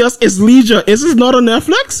see us is leisure. Is this not on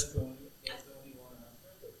Netflix?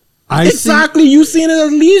 Exactly. You seen it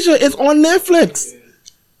as leisure. It's on Netflix.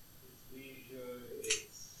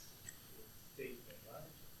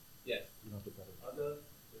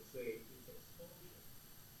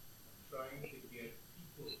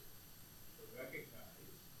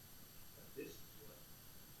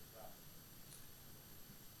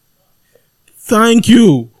 Thank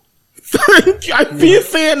you. Thank you. I've been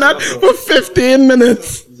saying that for 15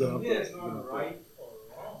 minutes.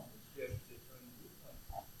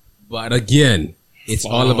 But again, it's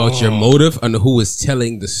all about your motive and who is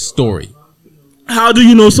telling the story. How do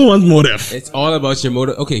you know someone's motive? It's all about your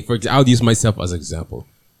motive. Okay, I'll use myself as an example.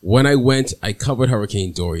 When I covered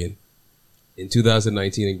Hurricane Dorian in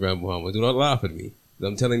 2019 in Grand Bahama. Do not laugh at me.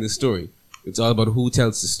 I'm telling the story. It's all about who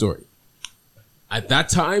tells the story. At that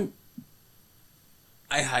time,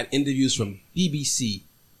 I had interviews from BBC,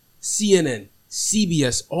 CNN,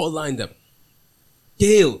 CBS, all lined up.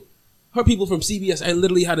 Gail, her people from CBS, I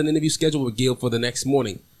literally had an interview scheduled with Gail for the next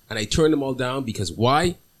morning. And I turned them all down because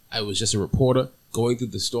why? I was just a reporter going through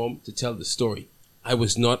the storm to tell the story. I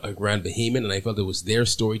was not a Grand Bahamian, and I felt it was their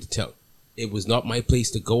story to tell. It was not my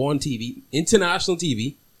place to go on TV, international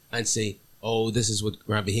TV, and say, oh, this is what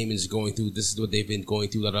Grand Bahamians are going through. This is what they've been going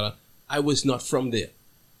through. I was not from there.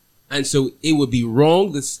 And so it would be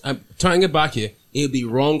wrong. I'm tying it back here. It would be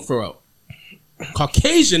wrong for a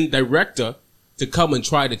Caucasian director to come and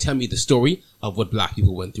try to tell me the story of what black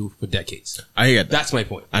people went through for decades. I get that. That's my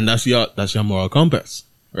point. And that's your moral compass,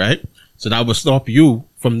 right? So that will stop you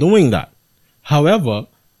from doing that. However,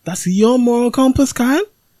 that's your moral compass, Kyle.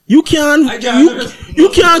 You can't you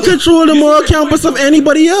can't control the moral compass of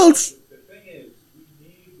anybody else.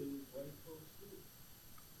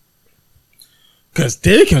 Because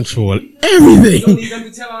they control We don't everything. need them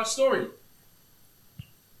to tell our story.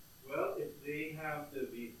 Well, if they have the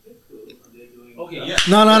vehicle and they're doing Okay, yeah.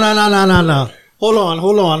 No. Hold on.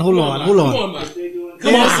 Come on, man. if they're doing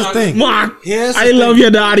Here's the thing. Mark, Here's the I thing. love your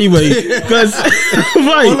daddy, way. Because,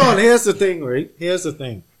 Hold on. Here's the thing,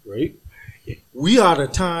 right? We are at a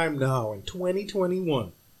time now in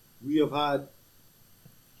 2021. We have had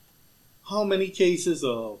how many cases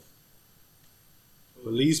of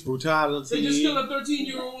police brutality? They just killed a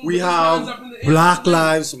 13-year-old. We with his hands have up in the air. Black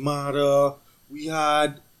Lives Matter. We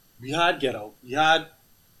had Get Out. We had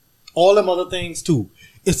all them other things too.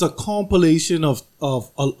 It's a compilation of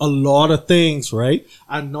a lot of things, right?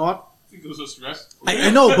 And not. People so stressed.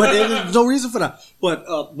 I know, but there's no reason for that. But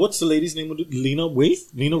what's the lady's name? Lena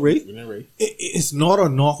Waithe? It's not a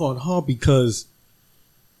knock on her because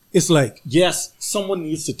it's like, yes, someone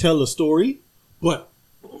needs to tell a story, but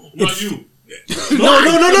Not you. No.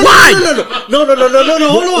 Why? No. Hold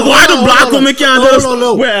on. Why the black woman can't do this?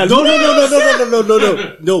 No. Well,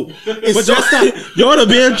 No. It's just that. You're the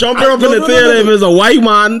being jumper up in the theater if it's a white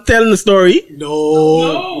man telling the story.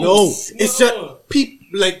 No. It's just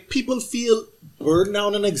people feel burdened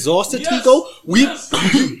down and exhausted. Yes. Tico, Yes.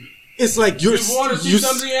 it's like you're. You want to see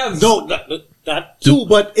something else. No, that too.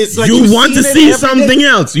 But it's like You you've want to seen it see every something day.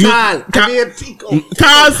 else. Tico.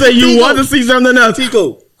 Carl said you Tico. want to see something else.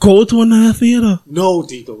 Tico. Go to another theater. No,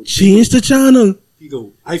 Tico. Change the channel.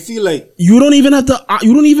 Tico. I feel like You don't even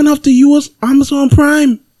have to use Amazon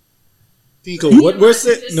Prime. Tico. What we're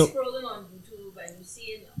saying. Just No. scrolling on YouTube and you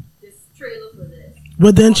see this trailer for this.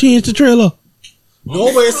 But then change the trailer.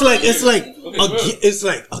 No, but it's like again, bro. It's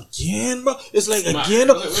like again, but it's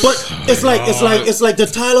like the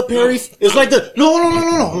Tyler Perry. It's like the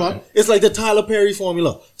no. Hold on. It's like the Tyler Perry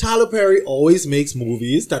formula. Tyler Perry always makes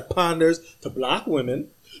movies that panders to black women,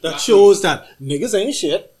 that shows that niggas ain't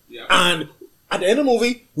shit, and at the end of the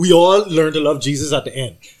movie, we all learn to love Jesus at the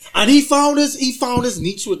end. And he found his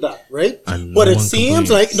niche with that, right? And But no it one seems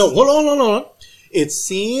complains. like no. Hold on. It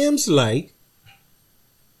seems like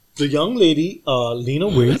the young lady, Lena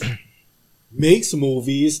Waithe, makes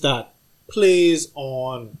movies that plays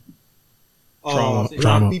on black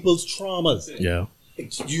Trauma. people's traumas. Yeah.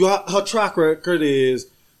 Her track record is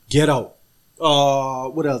Get Out.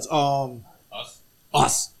 What else?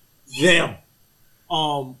 Us. Them.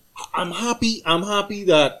 I'm happy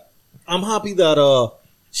that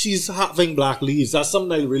she's having black leads. That's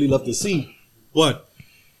something I really love to see. But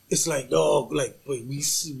it's like, dog, like wait,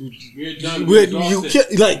 We're done. we're you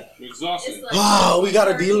can't like. We're exhausted. It's like We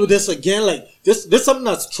gotta deal with this again. Like this something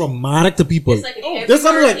that's traumatic to people. It's like if every There's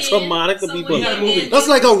something like hurricane, traumatic to someone people. get movie. in, That's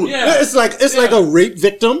like a Yeah. it's like a rape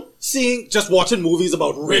victim watching movies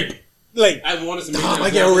about rape. Like I wanted to make I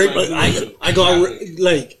that get example, raped. like, I got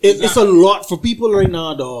like it's a lot for people right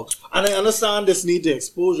now, dog. And I understand this need the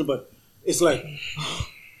exposure, but it's like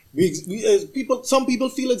some people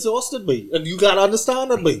feel exhausted, by and you gotta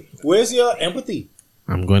understand that, by. Where's your empathy?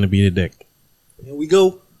 I'm going to be the dick. Here we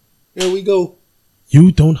go.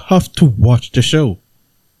 You don't have to watch the show.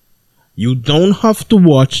 You don't have to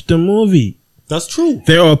watch the movie. That's true.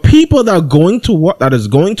 There are people that is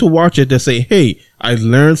going to watch it to say, "Hey, I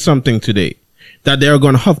learned something today." That they are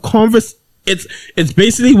going to have It's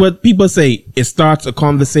basically what people say. It starts a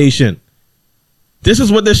conversation. This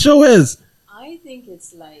is what the show is. I think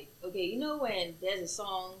it's like, okay, you know when there's a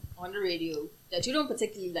song on the radio that you don't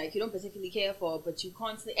particularly like, you don't particularly care for, but you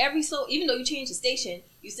constantly, even though you change the station,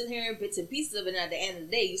 you still hearing bits and pieces of it, and at the end of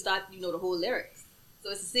the day, you know the whole lyrics. So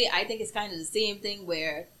it's the same, I think it's kind of the same thing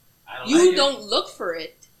where you don't look for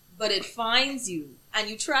it, but it finds you, and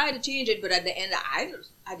you try to change it, but at the end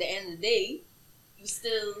of the day, you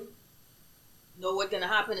still know what's gonna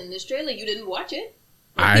happen in this trailer. You didn't watch it.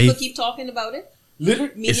 But people keep talking about it.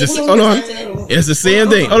 Literally, It's just, hold on. It's the same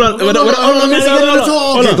thing. Hold on. Hold on.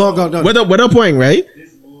 What a point, right?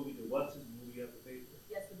 this movie, to watch this movie, you have to pay for it.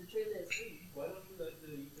 Yes, but the trailer is free. Why don't you let the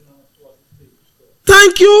economic forces pay for stuff?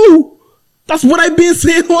 Thank you. That's what I've been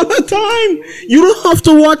saying all the time. You don't have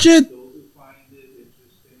to watch it. Those who find it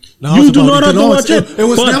interesting. No, You it's do about not have to economics. watch it. It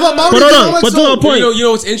was But- never about but hold on, economics. but to a though. point. You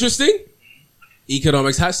know what's interesting?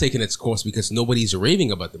 Economics has taken its course because nobody's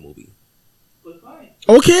raving about the movie. But fine,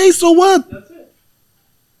 Okay, so what? that's it.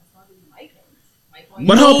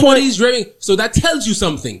 But her point, Nobody's dreaming. So that tells you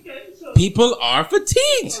something. People are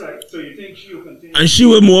fatigued. All right, so you think she will continue? and she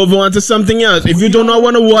will move on to something else. If you do not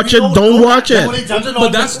want to watch it, don't watch it.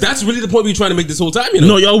 But that's really the point we're trying to make this whole time, you know?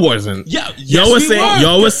 No, y'all wasn't. Yeah, Y'all was saying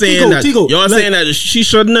saying that she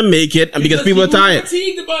shouldn't have make it, and because people are tired.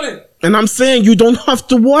 fatigued about it. And I'm saying you don't have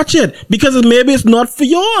to watch it because maybe it's not for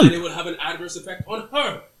y'all. And it will have an adverse effect on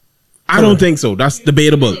her. I don't think so. That's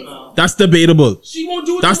debatable. That's debatable. She won't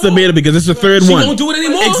do it That's anymore. debatable because it's the third She one. won't do it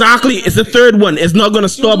anymore. Exactly. It's the third one. It's not going to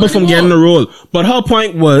stop her from getting the role. But her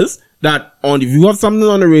point was that if you have something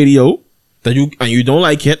on the radio that you don't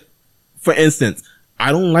like it, for instance,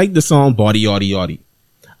 I don't like the song Body Yardie Yardie.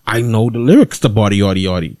 I know the lyrics to Body Yardie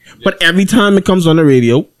Yardie. But every time it comes on the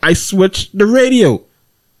radio, I switch the radio.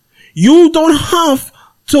 You don't have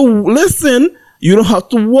to listen. You don't have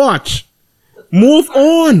to watch. Move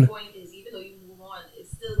on. The point is, even though you move on,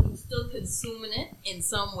 you're still consuming it in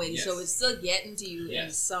some way. So it's still getting to you in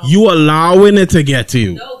some You allowing it to get to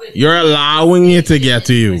you. No, but You're allowing it to get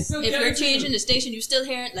to you. If you're changing the station, you still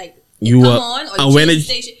hear it like You come are- on, or and you when change it- the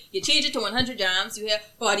station, you change it to 100 jams, you hear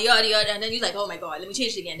body, yada, yada, and then you're like, oh my god, let me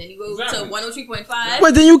change it again. Then you go to 103.5.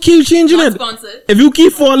 But then you keep changing not it. sponsored. If you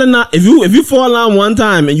keep falling on, if you fall on one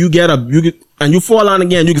time and you get up, and you fall on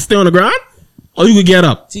again, you can stay on the ground, or you can get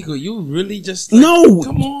up. Tico, you really just No,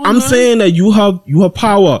 come on, I'm man. saying that you have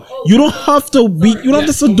power. You don't have to be. You don't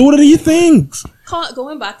have to do these things.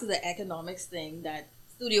 Going back to the economics thing that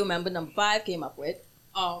studio member number 5 came up with,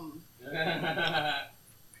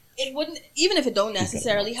 it wouldn't, even if it don't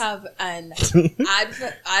necessarily have an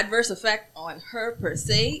adverse effect on her per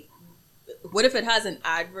se. What if it has an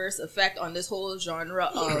adverse effect on this whole genre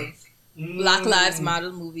of Black Lives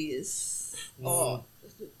Matter movies, or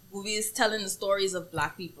movies telling the stories of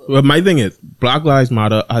Black people? Well, my thing is, Black Lives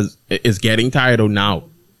Matter is getting tired of now.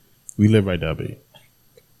 We live right there, baby.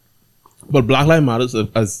 But Black Lives Matter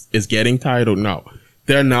is getting tired of now.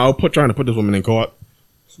 They're now trying to put this woman in court.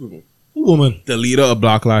 Woman. The leader of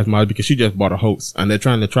Black Lives Matter, because she just bought a house, and they're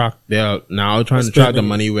trying to track. They're now trying to track the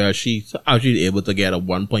money where she's actually able to get a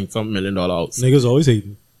 $1 million house. Niggas always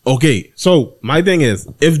hating. Okay, so my thing is,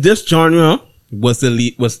 if this genre was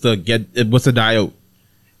to die out,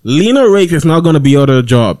 Lena Rake is not going to be out of a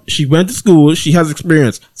job. She went to school. She has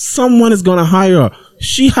experience. Someone is going to hire her.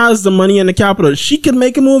 She has the money and the capital. She can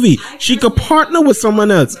make a movie. She could partner with someone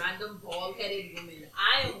else. Random bald-headed women.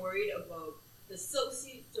 I am worried about the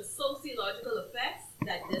sociological effects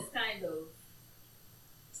that this kind of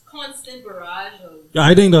constant barrage of. Yeah,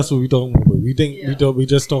 I think that's what we're talking about. We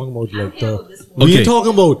just talking about like we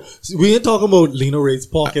ain't talking about Lena Ray's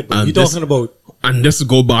pocket, but we talking about. And this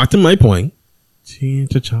go back to my point. Change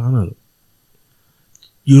the channel.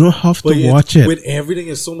 You don't have to watch it. With everything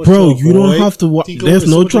is so much. Bro, you don't have to watch. There's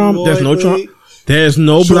no trauma. There's no trauma. There's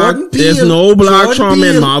no black. There's no black trauma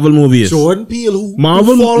in Marvel movies. Jordan Peele,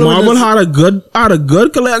 Marvel had a good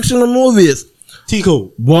collection of movies. Tico,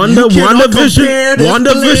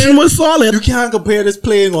 WandaVision was solid. You can't compare this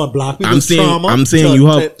playing on black people's trauma. I'm saying you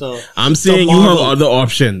have other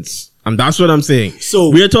options. And that's what I'm saying. So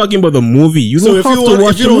we're talking about the movie. You don't have to watch the movie.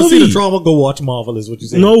 If you don't see the trauma, go watch Marvel. Is what you're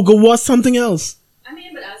saying? No, go watch something else. I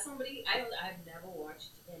mean, but as somebody, I've never watched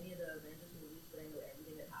any of the Avengers movies, but I know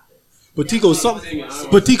everything that happens. But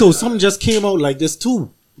Tico, something just came out like this too.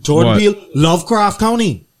 Jordan Peele, Lovecraft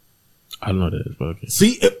Country. I don't know that. But okay.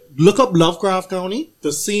 See, look up Lovecraft Country.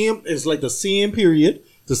 The same is like the same period.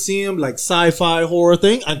 The same like sci-fi horror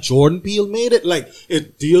thing, and Jordan Peele made it. Like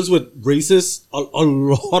it deals with racist, a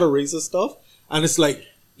lot of racist stuff, and it's like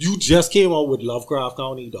you just came out with Lovecraft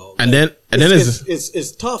Country, dog. And then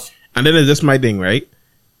it's tough. And then it's just my thing, right?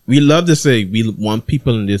 We love to say we want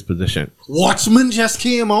people in this position. Watchmen just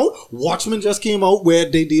came out. Where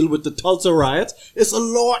they deal with the Tulsa riots. It's a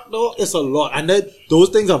lot, though. It's a lot, and those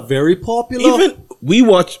things are very popular. Even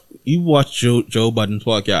you watch Joe Budden's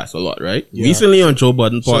podcast a lot, right? Yeah. Recently on Joe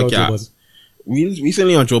Budden podcast,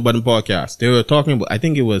 they were talking about. I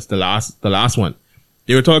think it was the last one.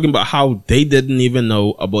 They were talking about how they didn't even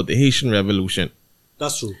know about the Haitian Revolution.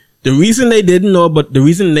 That's true. The reason they didn't know, but the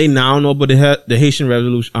reason they now know about the Haitian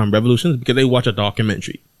Revolution is because they watch a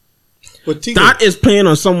documentary. But Tico, that is playing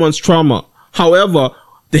on someone's trauma. However,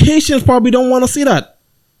 the Haitians probably don't want to see that.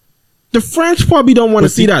 The French probably don't want to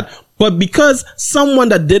see that. But because someone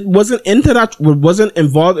that wasn't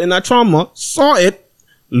involved in that trauma, saw it,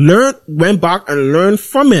 went back and learned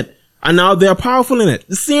from it, and now they're powerful in it.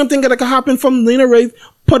 The same thing that could happen from Lena Ray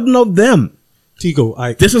putting out them. Tico,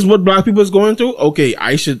 this is what black people is going through. Okay,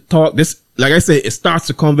 I should talk this. Like I said, it starts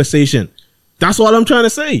a conversation. That's all I'm trying to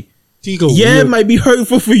say. Tico, it might be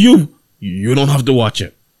hurtful for you. You don't have to watch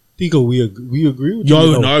it. Tico, we agree with you.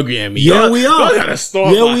 Y'all know. not agreeing with me. Yeah, Y'all- we are. Y'all gotta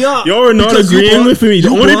stop. Yeah, man. we are. Y'all are not Because you agreeing brought- with me. The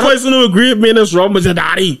you only brought- person who agreed with me in this room was your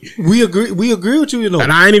daddy. We agree with you, you know.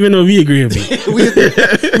 And I ain't even know if he agreed with me.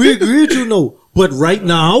 we agree with you, know. But right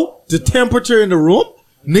now, the temperature in the room,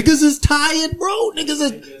 niggas is tired, bro.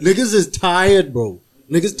 Niggas is tired, bro.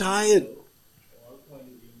 Niggas tired.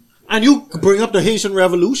 And you bring up the Haitian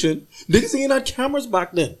Revolution. Niggas ain't had cameras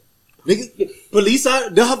back then. Niggas, police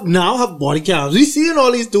now have body cams. We seeing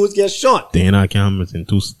all these dudes get shot. They ain't our cameras in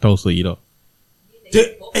Tulsa either.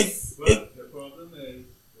 They- But the problem is,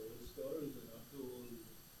 those stories are not told in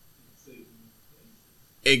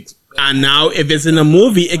certain And now, if it's in a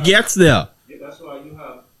movie, it gets there. Yeah, that's why you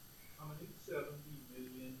have how many 70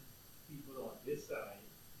 million people on this side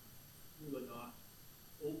who are not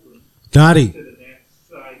open Daddy, to the next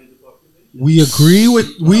side of the population.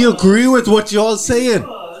 we agree with what y'all saying.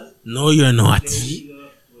 Because No, you're not. the leader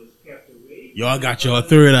was kept away. Y'all got your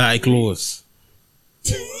third eye closed.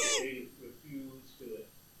 So they refused to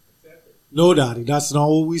accept it. No, Daddy, that's not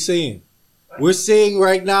what we're saying. We're saying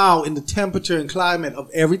right now, in the temperature and climate of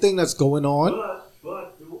everything that's going on,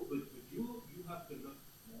 But you have to look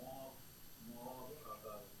more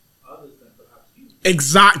others than perhaps you.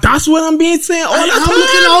 Exact. That's what I'm being saying all the I'm time.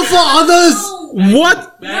 looking out for others.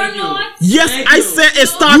 What? You're not. Yes, I said it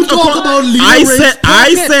starts. You talk about Leo I Ray's said.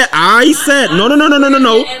 pocket. No.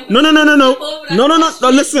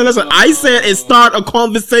 Listen. I said it start a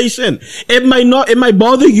conversation. It might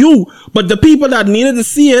bother you, but the people that needed to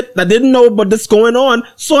see it, that didn't know about this going on,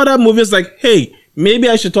 saw that movie. It's like, hey, maybe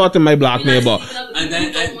I should talk to my black neighbor.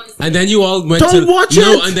 And then you all went Don't to watch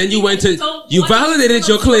no, it. and then you went to Don't you watch validated it.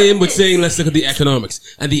 your claim with saying let's look at the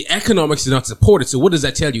economics, and the economics is not supported. So what does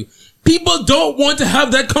that tell you? People don't want to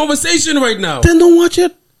have that conversation right now. Then don't watch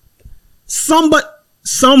it.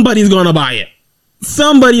 Somebody's gonna buy it.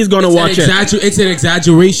 Somebody's gonna watch it. It's an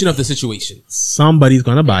exaggeration of the situation. Somebody's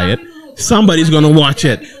gonna buy it. Somebody's gonna watch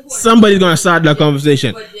it. Somebody's gonna start that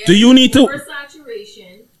conversation. But there Do you is need to?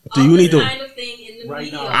 oversaturation Do of you the need to? kind of thing in the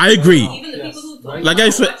media. I agree. Even the people who don't Like I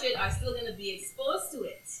want to said- watch it are still going to be exposed to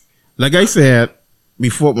it. Like I said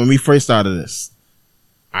before, when we first started this,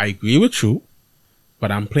 I agree with you,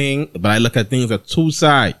 but I look at things at two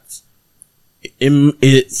sides.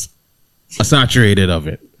 It's saturated of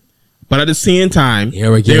it, but at the same time,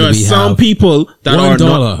 Here again, there are we some have people that are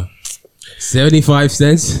not.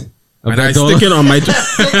 $1.75 of And that I dollar. sticking on my,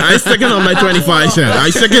 I sticking on my 25 cents. I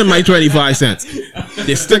sticking my 25 cents.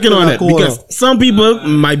 They're sticking on it because some people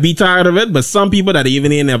might be tired of it, but some people that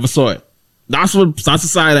even ain't never saw it. That's the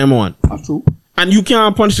side I'm on. That's true. And you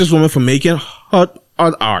can't punish this woman for making her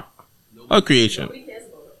art, her creation. Nobody cares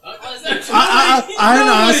about it.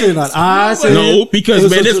 I say that. I say No,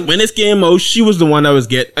 because it was when this came out, she was the one that was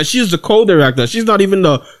and she's the co-director. She's not even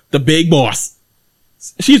the big boss.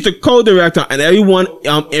 She's the co-director, and everyone.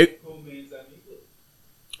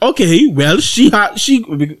 Okay, well,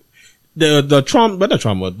 the Trump, but the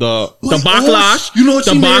Trump, the backlash. You know what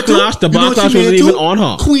the she made too? backlash. The You know what she backlash made wasn't even too? on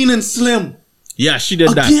her. Queen and Slim. Yeah, she did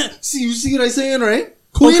that. Again, you see what I'm saying, right?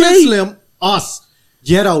 Queen and Okay. Slim, us,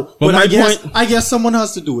 get out. But my point- I guess someone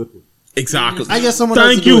has to do it. Exactly. I guess someone has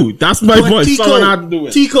Thank to do you. it. That's my But point. Tico, Someone had to do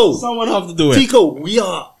it. Tico, Someone have to do it. Tico, we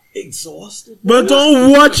are exhausted. But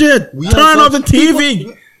don't watch it. We are Turn off the exhausted. TV.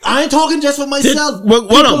 People- I ain't talking just for myself. What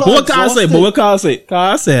Carl say? Exhausted. But what Carl say?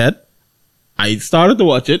 Carl said, I started to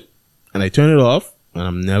watch it, and I turned it off, and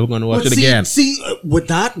I'm never going to watch But it again. with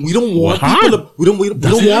that, we don't want What? people to, we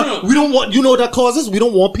don't want, you know what that causes? We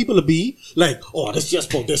don't want people to be like, oh, this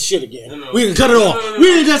just about this shit again. We can cut it off. We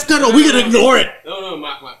can just cut it off. We can ignore it. No,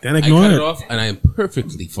 Mark. Then ignore I cut it. it off, and I am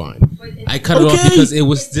perfectly fine. I cut it off Okay. because it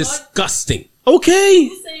was It's not- disgusting. Okay.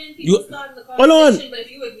 You saying people starting the hold on. conversation, but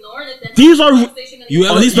if you ignore it, then These the are- conversation gonna you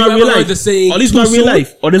get- ever- Or this you not real ever heard life. the saying, Or this too not real soon?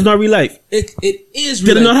 life. Or this not real life. It is. Did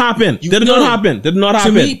it real not life. happen? You Did it know. not happen? Did it not To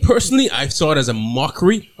happen? me personally, I saw it as a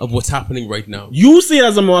mockery of what's happening right now. You see it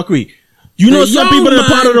as a mockery. You The know some young people in the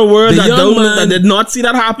part of the world man- that the young don't, that man- did not see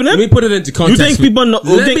that happening. Let me put it into You context. think people know?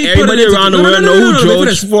 You Let think me put everybody it into- around the no, world no, know no, who no, let me George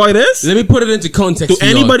finish. Floyd is? Let me put it into context. Do for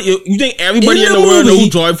y'all. anybody? You think everybody in the the world know movie, who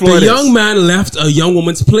George Floyd the is? young man left a young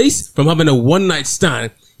woman's place from having a one-night stand.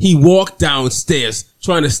 He walked downstairs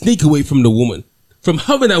trying to sneak away from the woman. From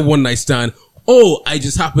having that one-night stand, oh, I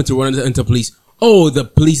just happened to run into police. Oh, the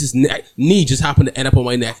police's knee just happened to end up on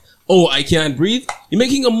my neck. Oh, I can't breathe. You're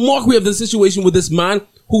making a mockery of the situation with this man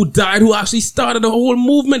who died, who actually started the whole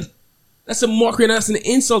movement. That's a mockery and that's an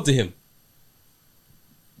insult to him.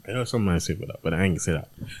 I know something I say about that, but I ain't gonna say that.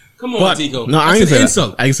 Come on, But- Tico. no, I That's ain't an say that.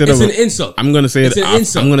 insult. I can say it's that an about- insult. I'm gonna say it's it an af-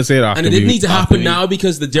 insult. I'm gonna say it after and it didn't we- need to after happen we- now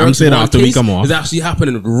because the I'm Derek saying Swan after we case come off. is actually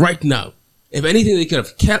happening right now. If anything, they could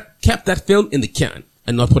have kept that film in the can.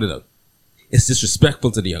 and not put it out. It's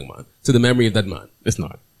disrespectful to the young man, to the memory of that man. It's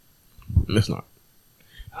not. It's not.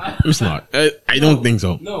 It's not. I don't think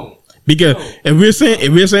so. No. Because if we're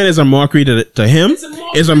saying it's a mockery to him,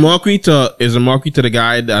 it's a mockery to the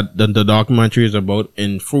guy that the documentary is about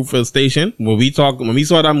in Fruitvale Station. When we saw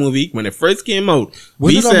that movie when it first came out,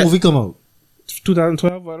 When did that movie come out?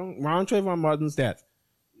 2012. Round trip on modern stats.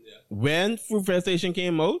 Yeah. When Fruitvale Station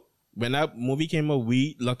came out, when that movie came out,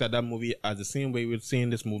 we looked at that movie as the same way we're seeing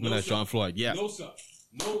this movement as John Floyd. Yeah. No sir.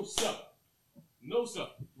 No sir. No sir.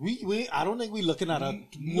 I don't think we're looking at a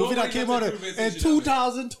movie that came out in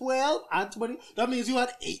 2012 and 20. That means you had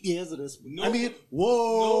 8 years of this. I mean,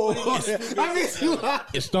 whoa. That means you had.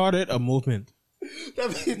 It started a movement. That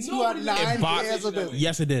means you had 9 years of this.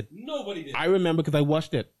 Yes, it did. Nobody did. I remember because I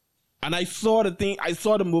watched it, and I saw the thing. I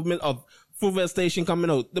saw the movement of Fruitvale Station coming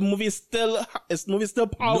out. The movie is still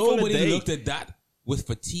powerful. Nobody today. looked at that with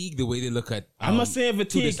fatigue the way they look at. I'm not saying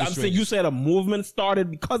fatigue. I'm saying you said a movement started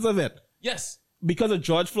because of it. Yes. Because of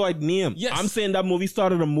George Floyd's name. Yes. I'm saying that movie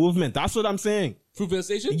started a movement. That's what I'm saying. Fruitvale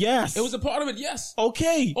Station? Yes. It was a part of it, yes.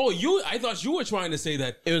 Okay. Oh, I thought you were trying to say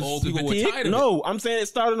that It was all people fatigue? were tired of it. No, I'm saying it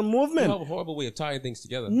started a movement. You have a horrible way of tying things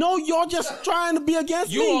together. No, you're just trying to be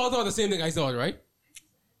against You me. all thought the same thing I thought, right?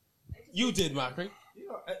 You did, Macri.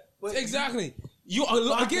 Exactly. You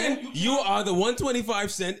are, again, you are the 125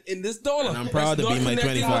 cent in this dollar. And I'm proud to That's be not my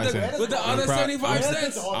connecting 25 with the- cents. With the other 75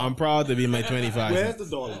 cents. I'm proud to be my 25 Where's cents. the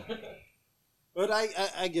dollar? But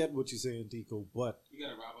I get what you're saying, Tico. But You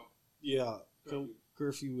gotta wrap up. yeah,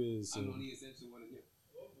 curfew is. I'm the only essential one in here.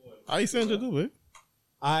 I sent you to it.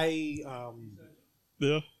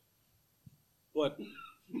 Yeah. What?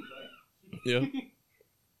 Yeah.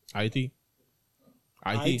 IT.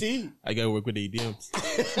 IT. I gotta work with ADMs.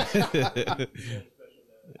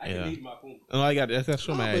 I can leave my phone. No, I got it. That's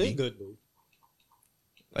show my But ID. it's good though.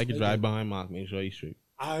 I can drive behind Mark, make sure he's straight.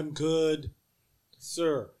 I'm good,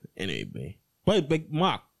 sir. Anyway, babe. But Big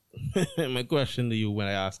Mark, my question to you when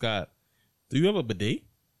I ask God, do you have a bidet?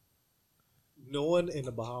 No one in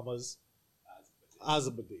the Bahamas has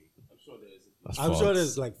a bidet. I'm sure there is. That's I'm false. sure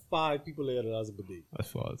there's like 5 people there that has a bidet. That's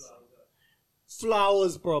false.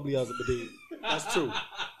 Flowers probably has a bidet. That's true.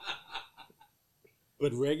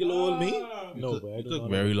 But regular old me? No, but I It don't took know.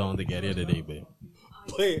 very long to get here today, babe.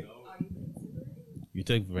 But You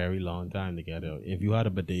took very long time to get here. If you had a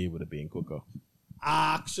bidet, it would have been quicker.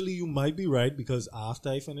 actually, you might be right because after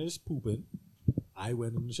I finished pooping, I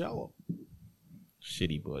went in the shower.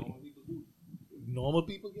 Shitty booty. Normal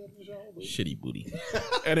people get in the shower. But Shitty booty.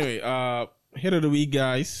 Anyway, hit of the week,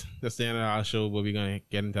 guys. That's the end of our show, but we're going to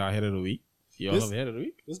get into our hit of the week. Y'all This- have a hit of the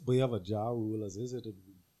week? this boy have a jar rule as is it?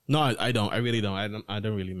 No, I don't. I really don't. I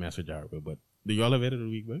don't really mess with Jaro, but do y'all have hit of the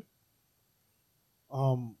week, man?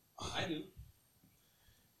 I do.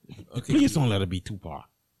 Okay. Please don't let it be Tupac.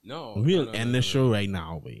 No. We'll no, end the show right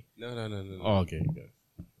now, babe. No. Oh, okay. Good.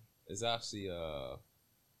 It's actually a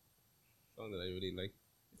song that I really like.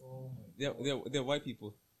 They're white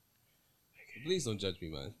people. Please don't judge me,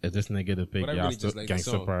 man. Is this nigga to pick But I really just like the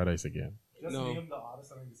Gangsta song. Paradise again? No.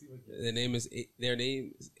 Their name is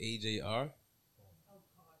AJR.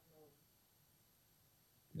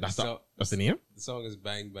 That's So- that's the name? The song is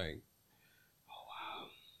Bang Bang. Oh wow!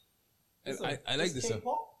 And I like this song.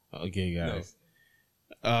 Okay, guys.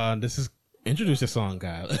 This is introduce the song,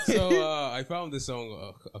 guys. So I found this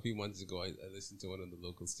song a few months ago. I listened to one of the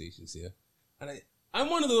local stations here, and I'm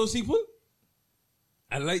one of those people.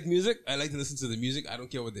 I like music. I like to listen to the music. I don't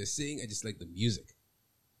care what they're saying. I just like the music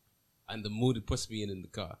and the mood it puts me in the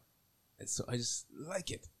car, and so I just like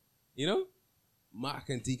it. You know, Mark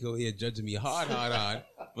and Tico here judging me hard,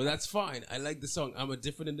 but that's fine. I like the song. I'm a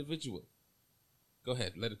different individual. Go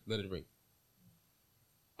ahead, let it ring.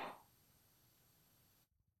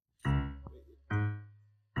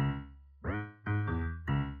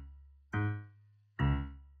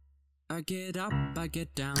 I get up, I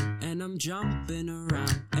get down, and I'm jumping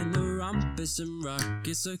around. And the rumpus and rock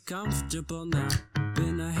is so comfortable now.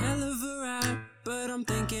 Been a hell of a ride, but I'm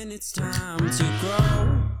thinking it's time to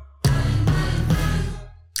grow.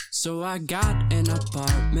 So I got an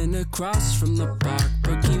apartment across from the park.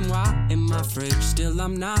 Put quinoa in my fridge, still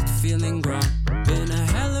I'm not feeling grown. Been a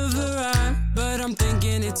hell of a ride, but I'm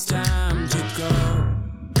thinking it's time to go.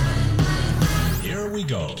 Here we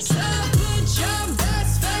go. So put your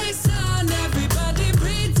best face on, everybody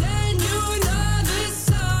pretend you know this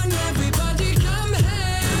song. Everybody come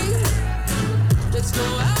hang, let's go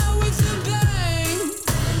out with a bang.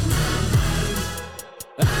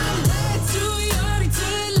 I'm way too young to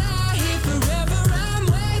lie here forever. I'm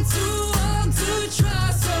way too old to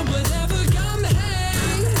try, so whatever, come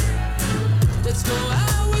hang, let's go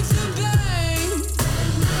out with a bang.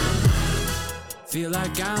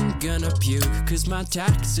 like I'm gonna puke, cause my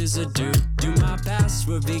taxes are due. Do my best,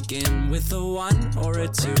 we'll begin with a 1 or a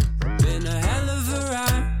 2. Been a hell of a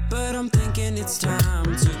ride, but I'm thinking it's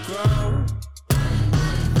time to grow.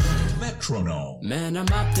 Metronome. Man,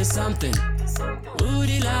 I'm up to something.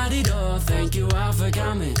 Woody-la-di-do, thank you all for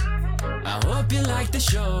coming. I hope you like the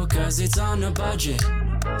show, cause it's on a budget.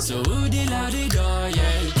 So woody-la-di-do,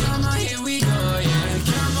 yeah. Come on, here we go, yeah.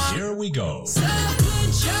 Come on. Here we go. So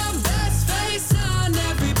put your best face on,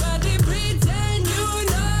 everybody pretend you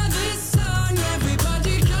know this song.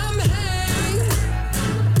 Everybody come hang.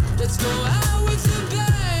 Let's go out with a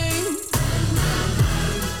bang.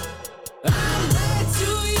 I'm way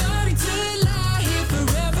too young to lie here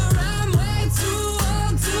forever. I'm way too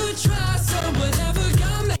old to try, so whatever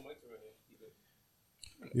come.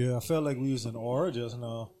 Yeah, I felt like we was in aura just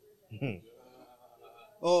now.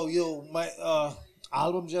 Oh, yo, my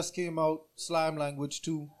album just came out, Slime Language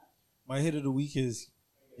 2. My hit of the week is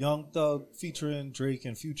Young Thug featuring Drake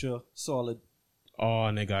and Future, Solid. Oh,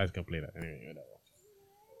 and the guys can play that. Anyway, whatever.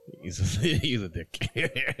 He's a dick.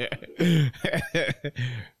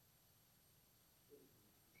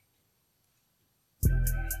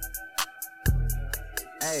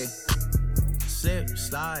 Hey, slip,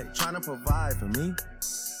 slide, trying to provide for me.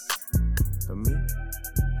 For me.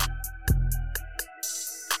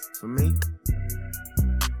 For me.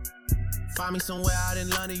 Find me somewhere out in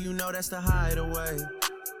London, you know that's the hideaway.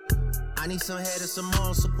 I need some head and some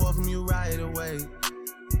moral support from you right away.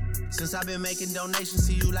 Since I've been making donations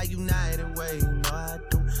to you like United Way, you know I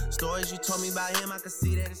do. Stories you told me about him, I can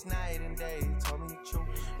see that it's night and day. You told me the truth.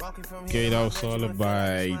 Walking from Okay, here, that was Solid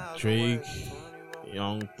by Drake,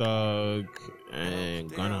 Young Thug,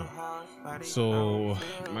 and Gunna. So,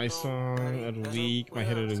 my song of the week, my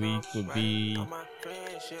hit of the week would be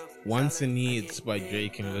Wants and Needs by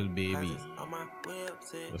Drake and Lil Baby.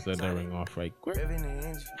 Let's let that ring off right quick.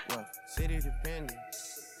 City dependent.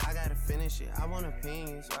 I gotta finish it. I want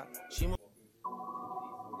opinions. She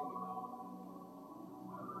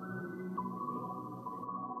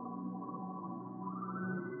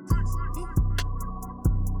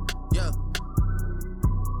yeah.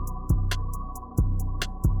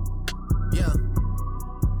 Yeah.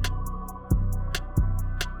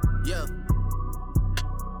 Yeah.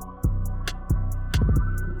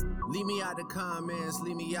 Leave me out the comments,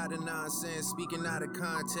 leave me out the nonsense. Speaking out of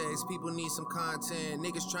context, people need some content.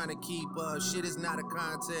 Niggas trying to keep up, shit is not a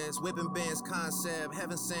contest. Whipping bands concept,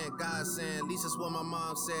 heaven sent, God sent. At least that's what my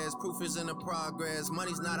mom says. Proof is in the progress,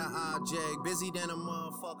 money's not an object. Busy than a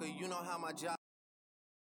motherfucker, you know how my job.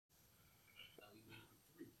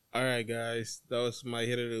 Alright guys, that was my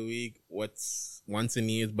hit of the week. What's Wants and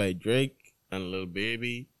Needs by Drake and Lil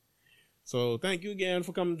Baby. So thank you again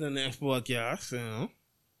for coming to the next podcast, you know.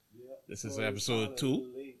 This is episode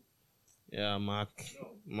 2. Yeah, Mark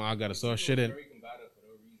gotta start shitting.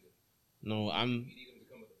 No, I'm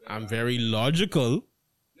very logical,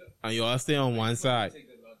 and you all stay on one side.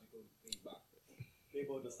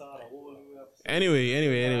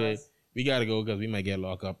 Anyway, we gotta go because we might get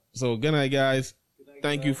locked up. So good night, guys.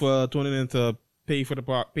 Thank you for tuning in to Pay for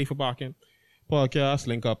Parking podcast.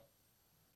 Link up.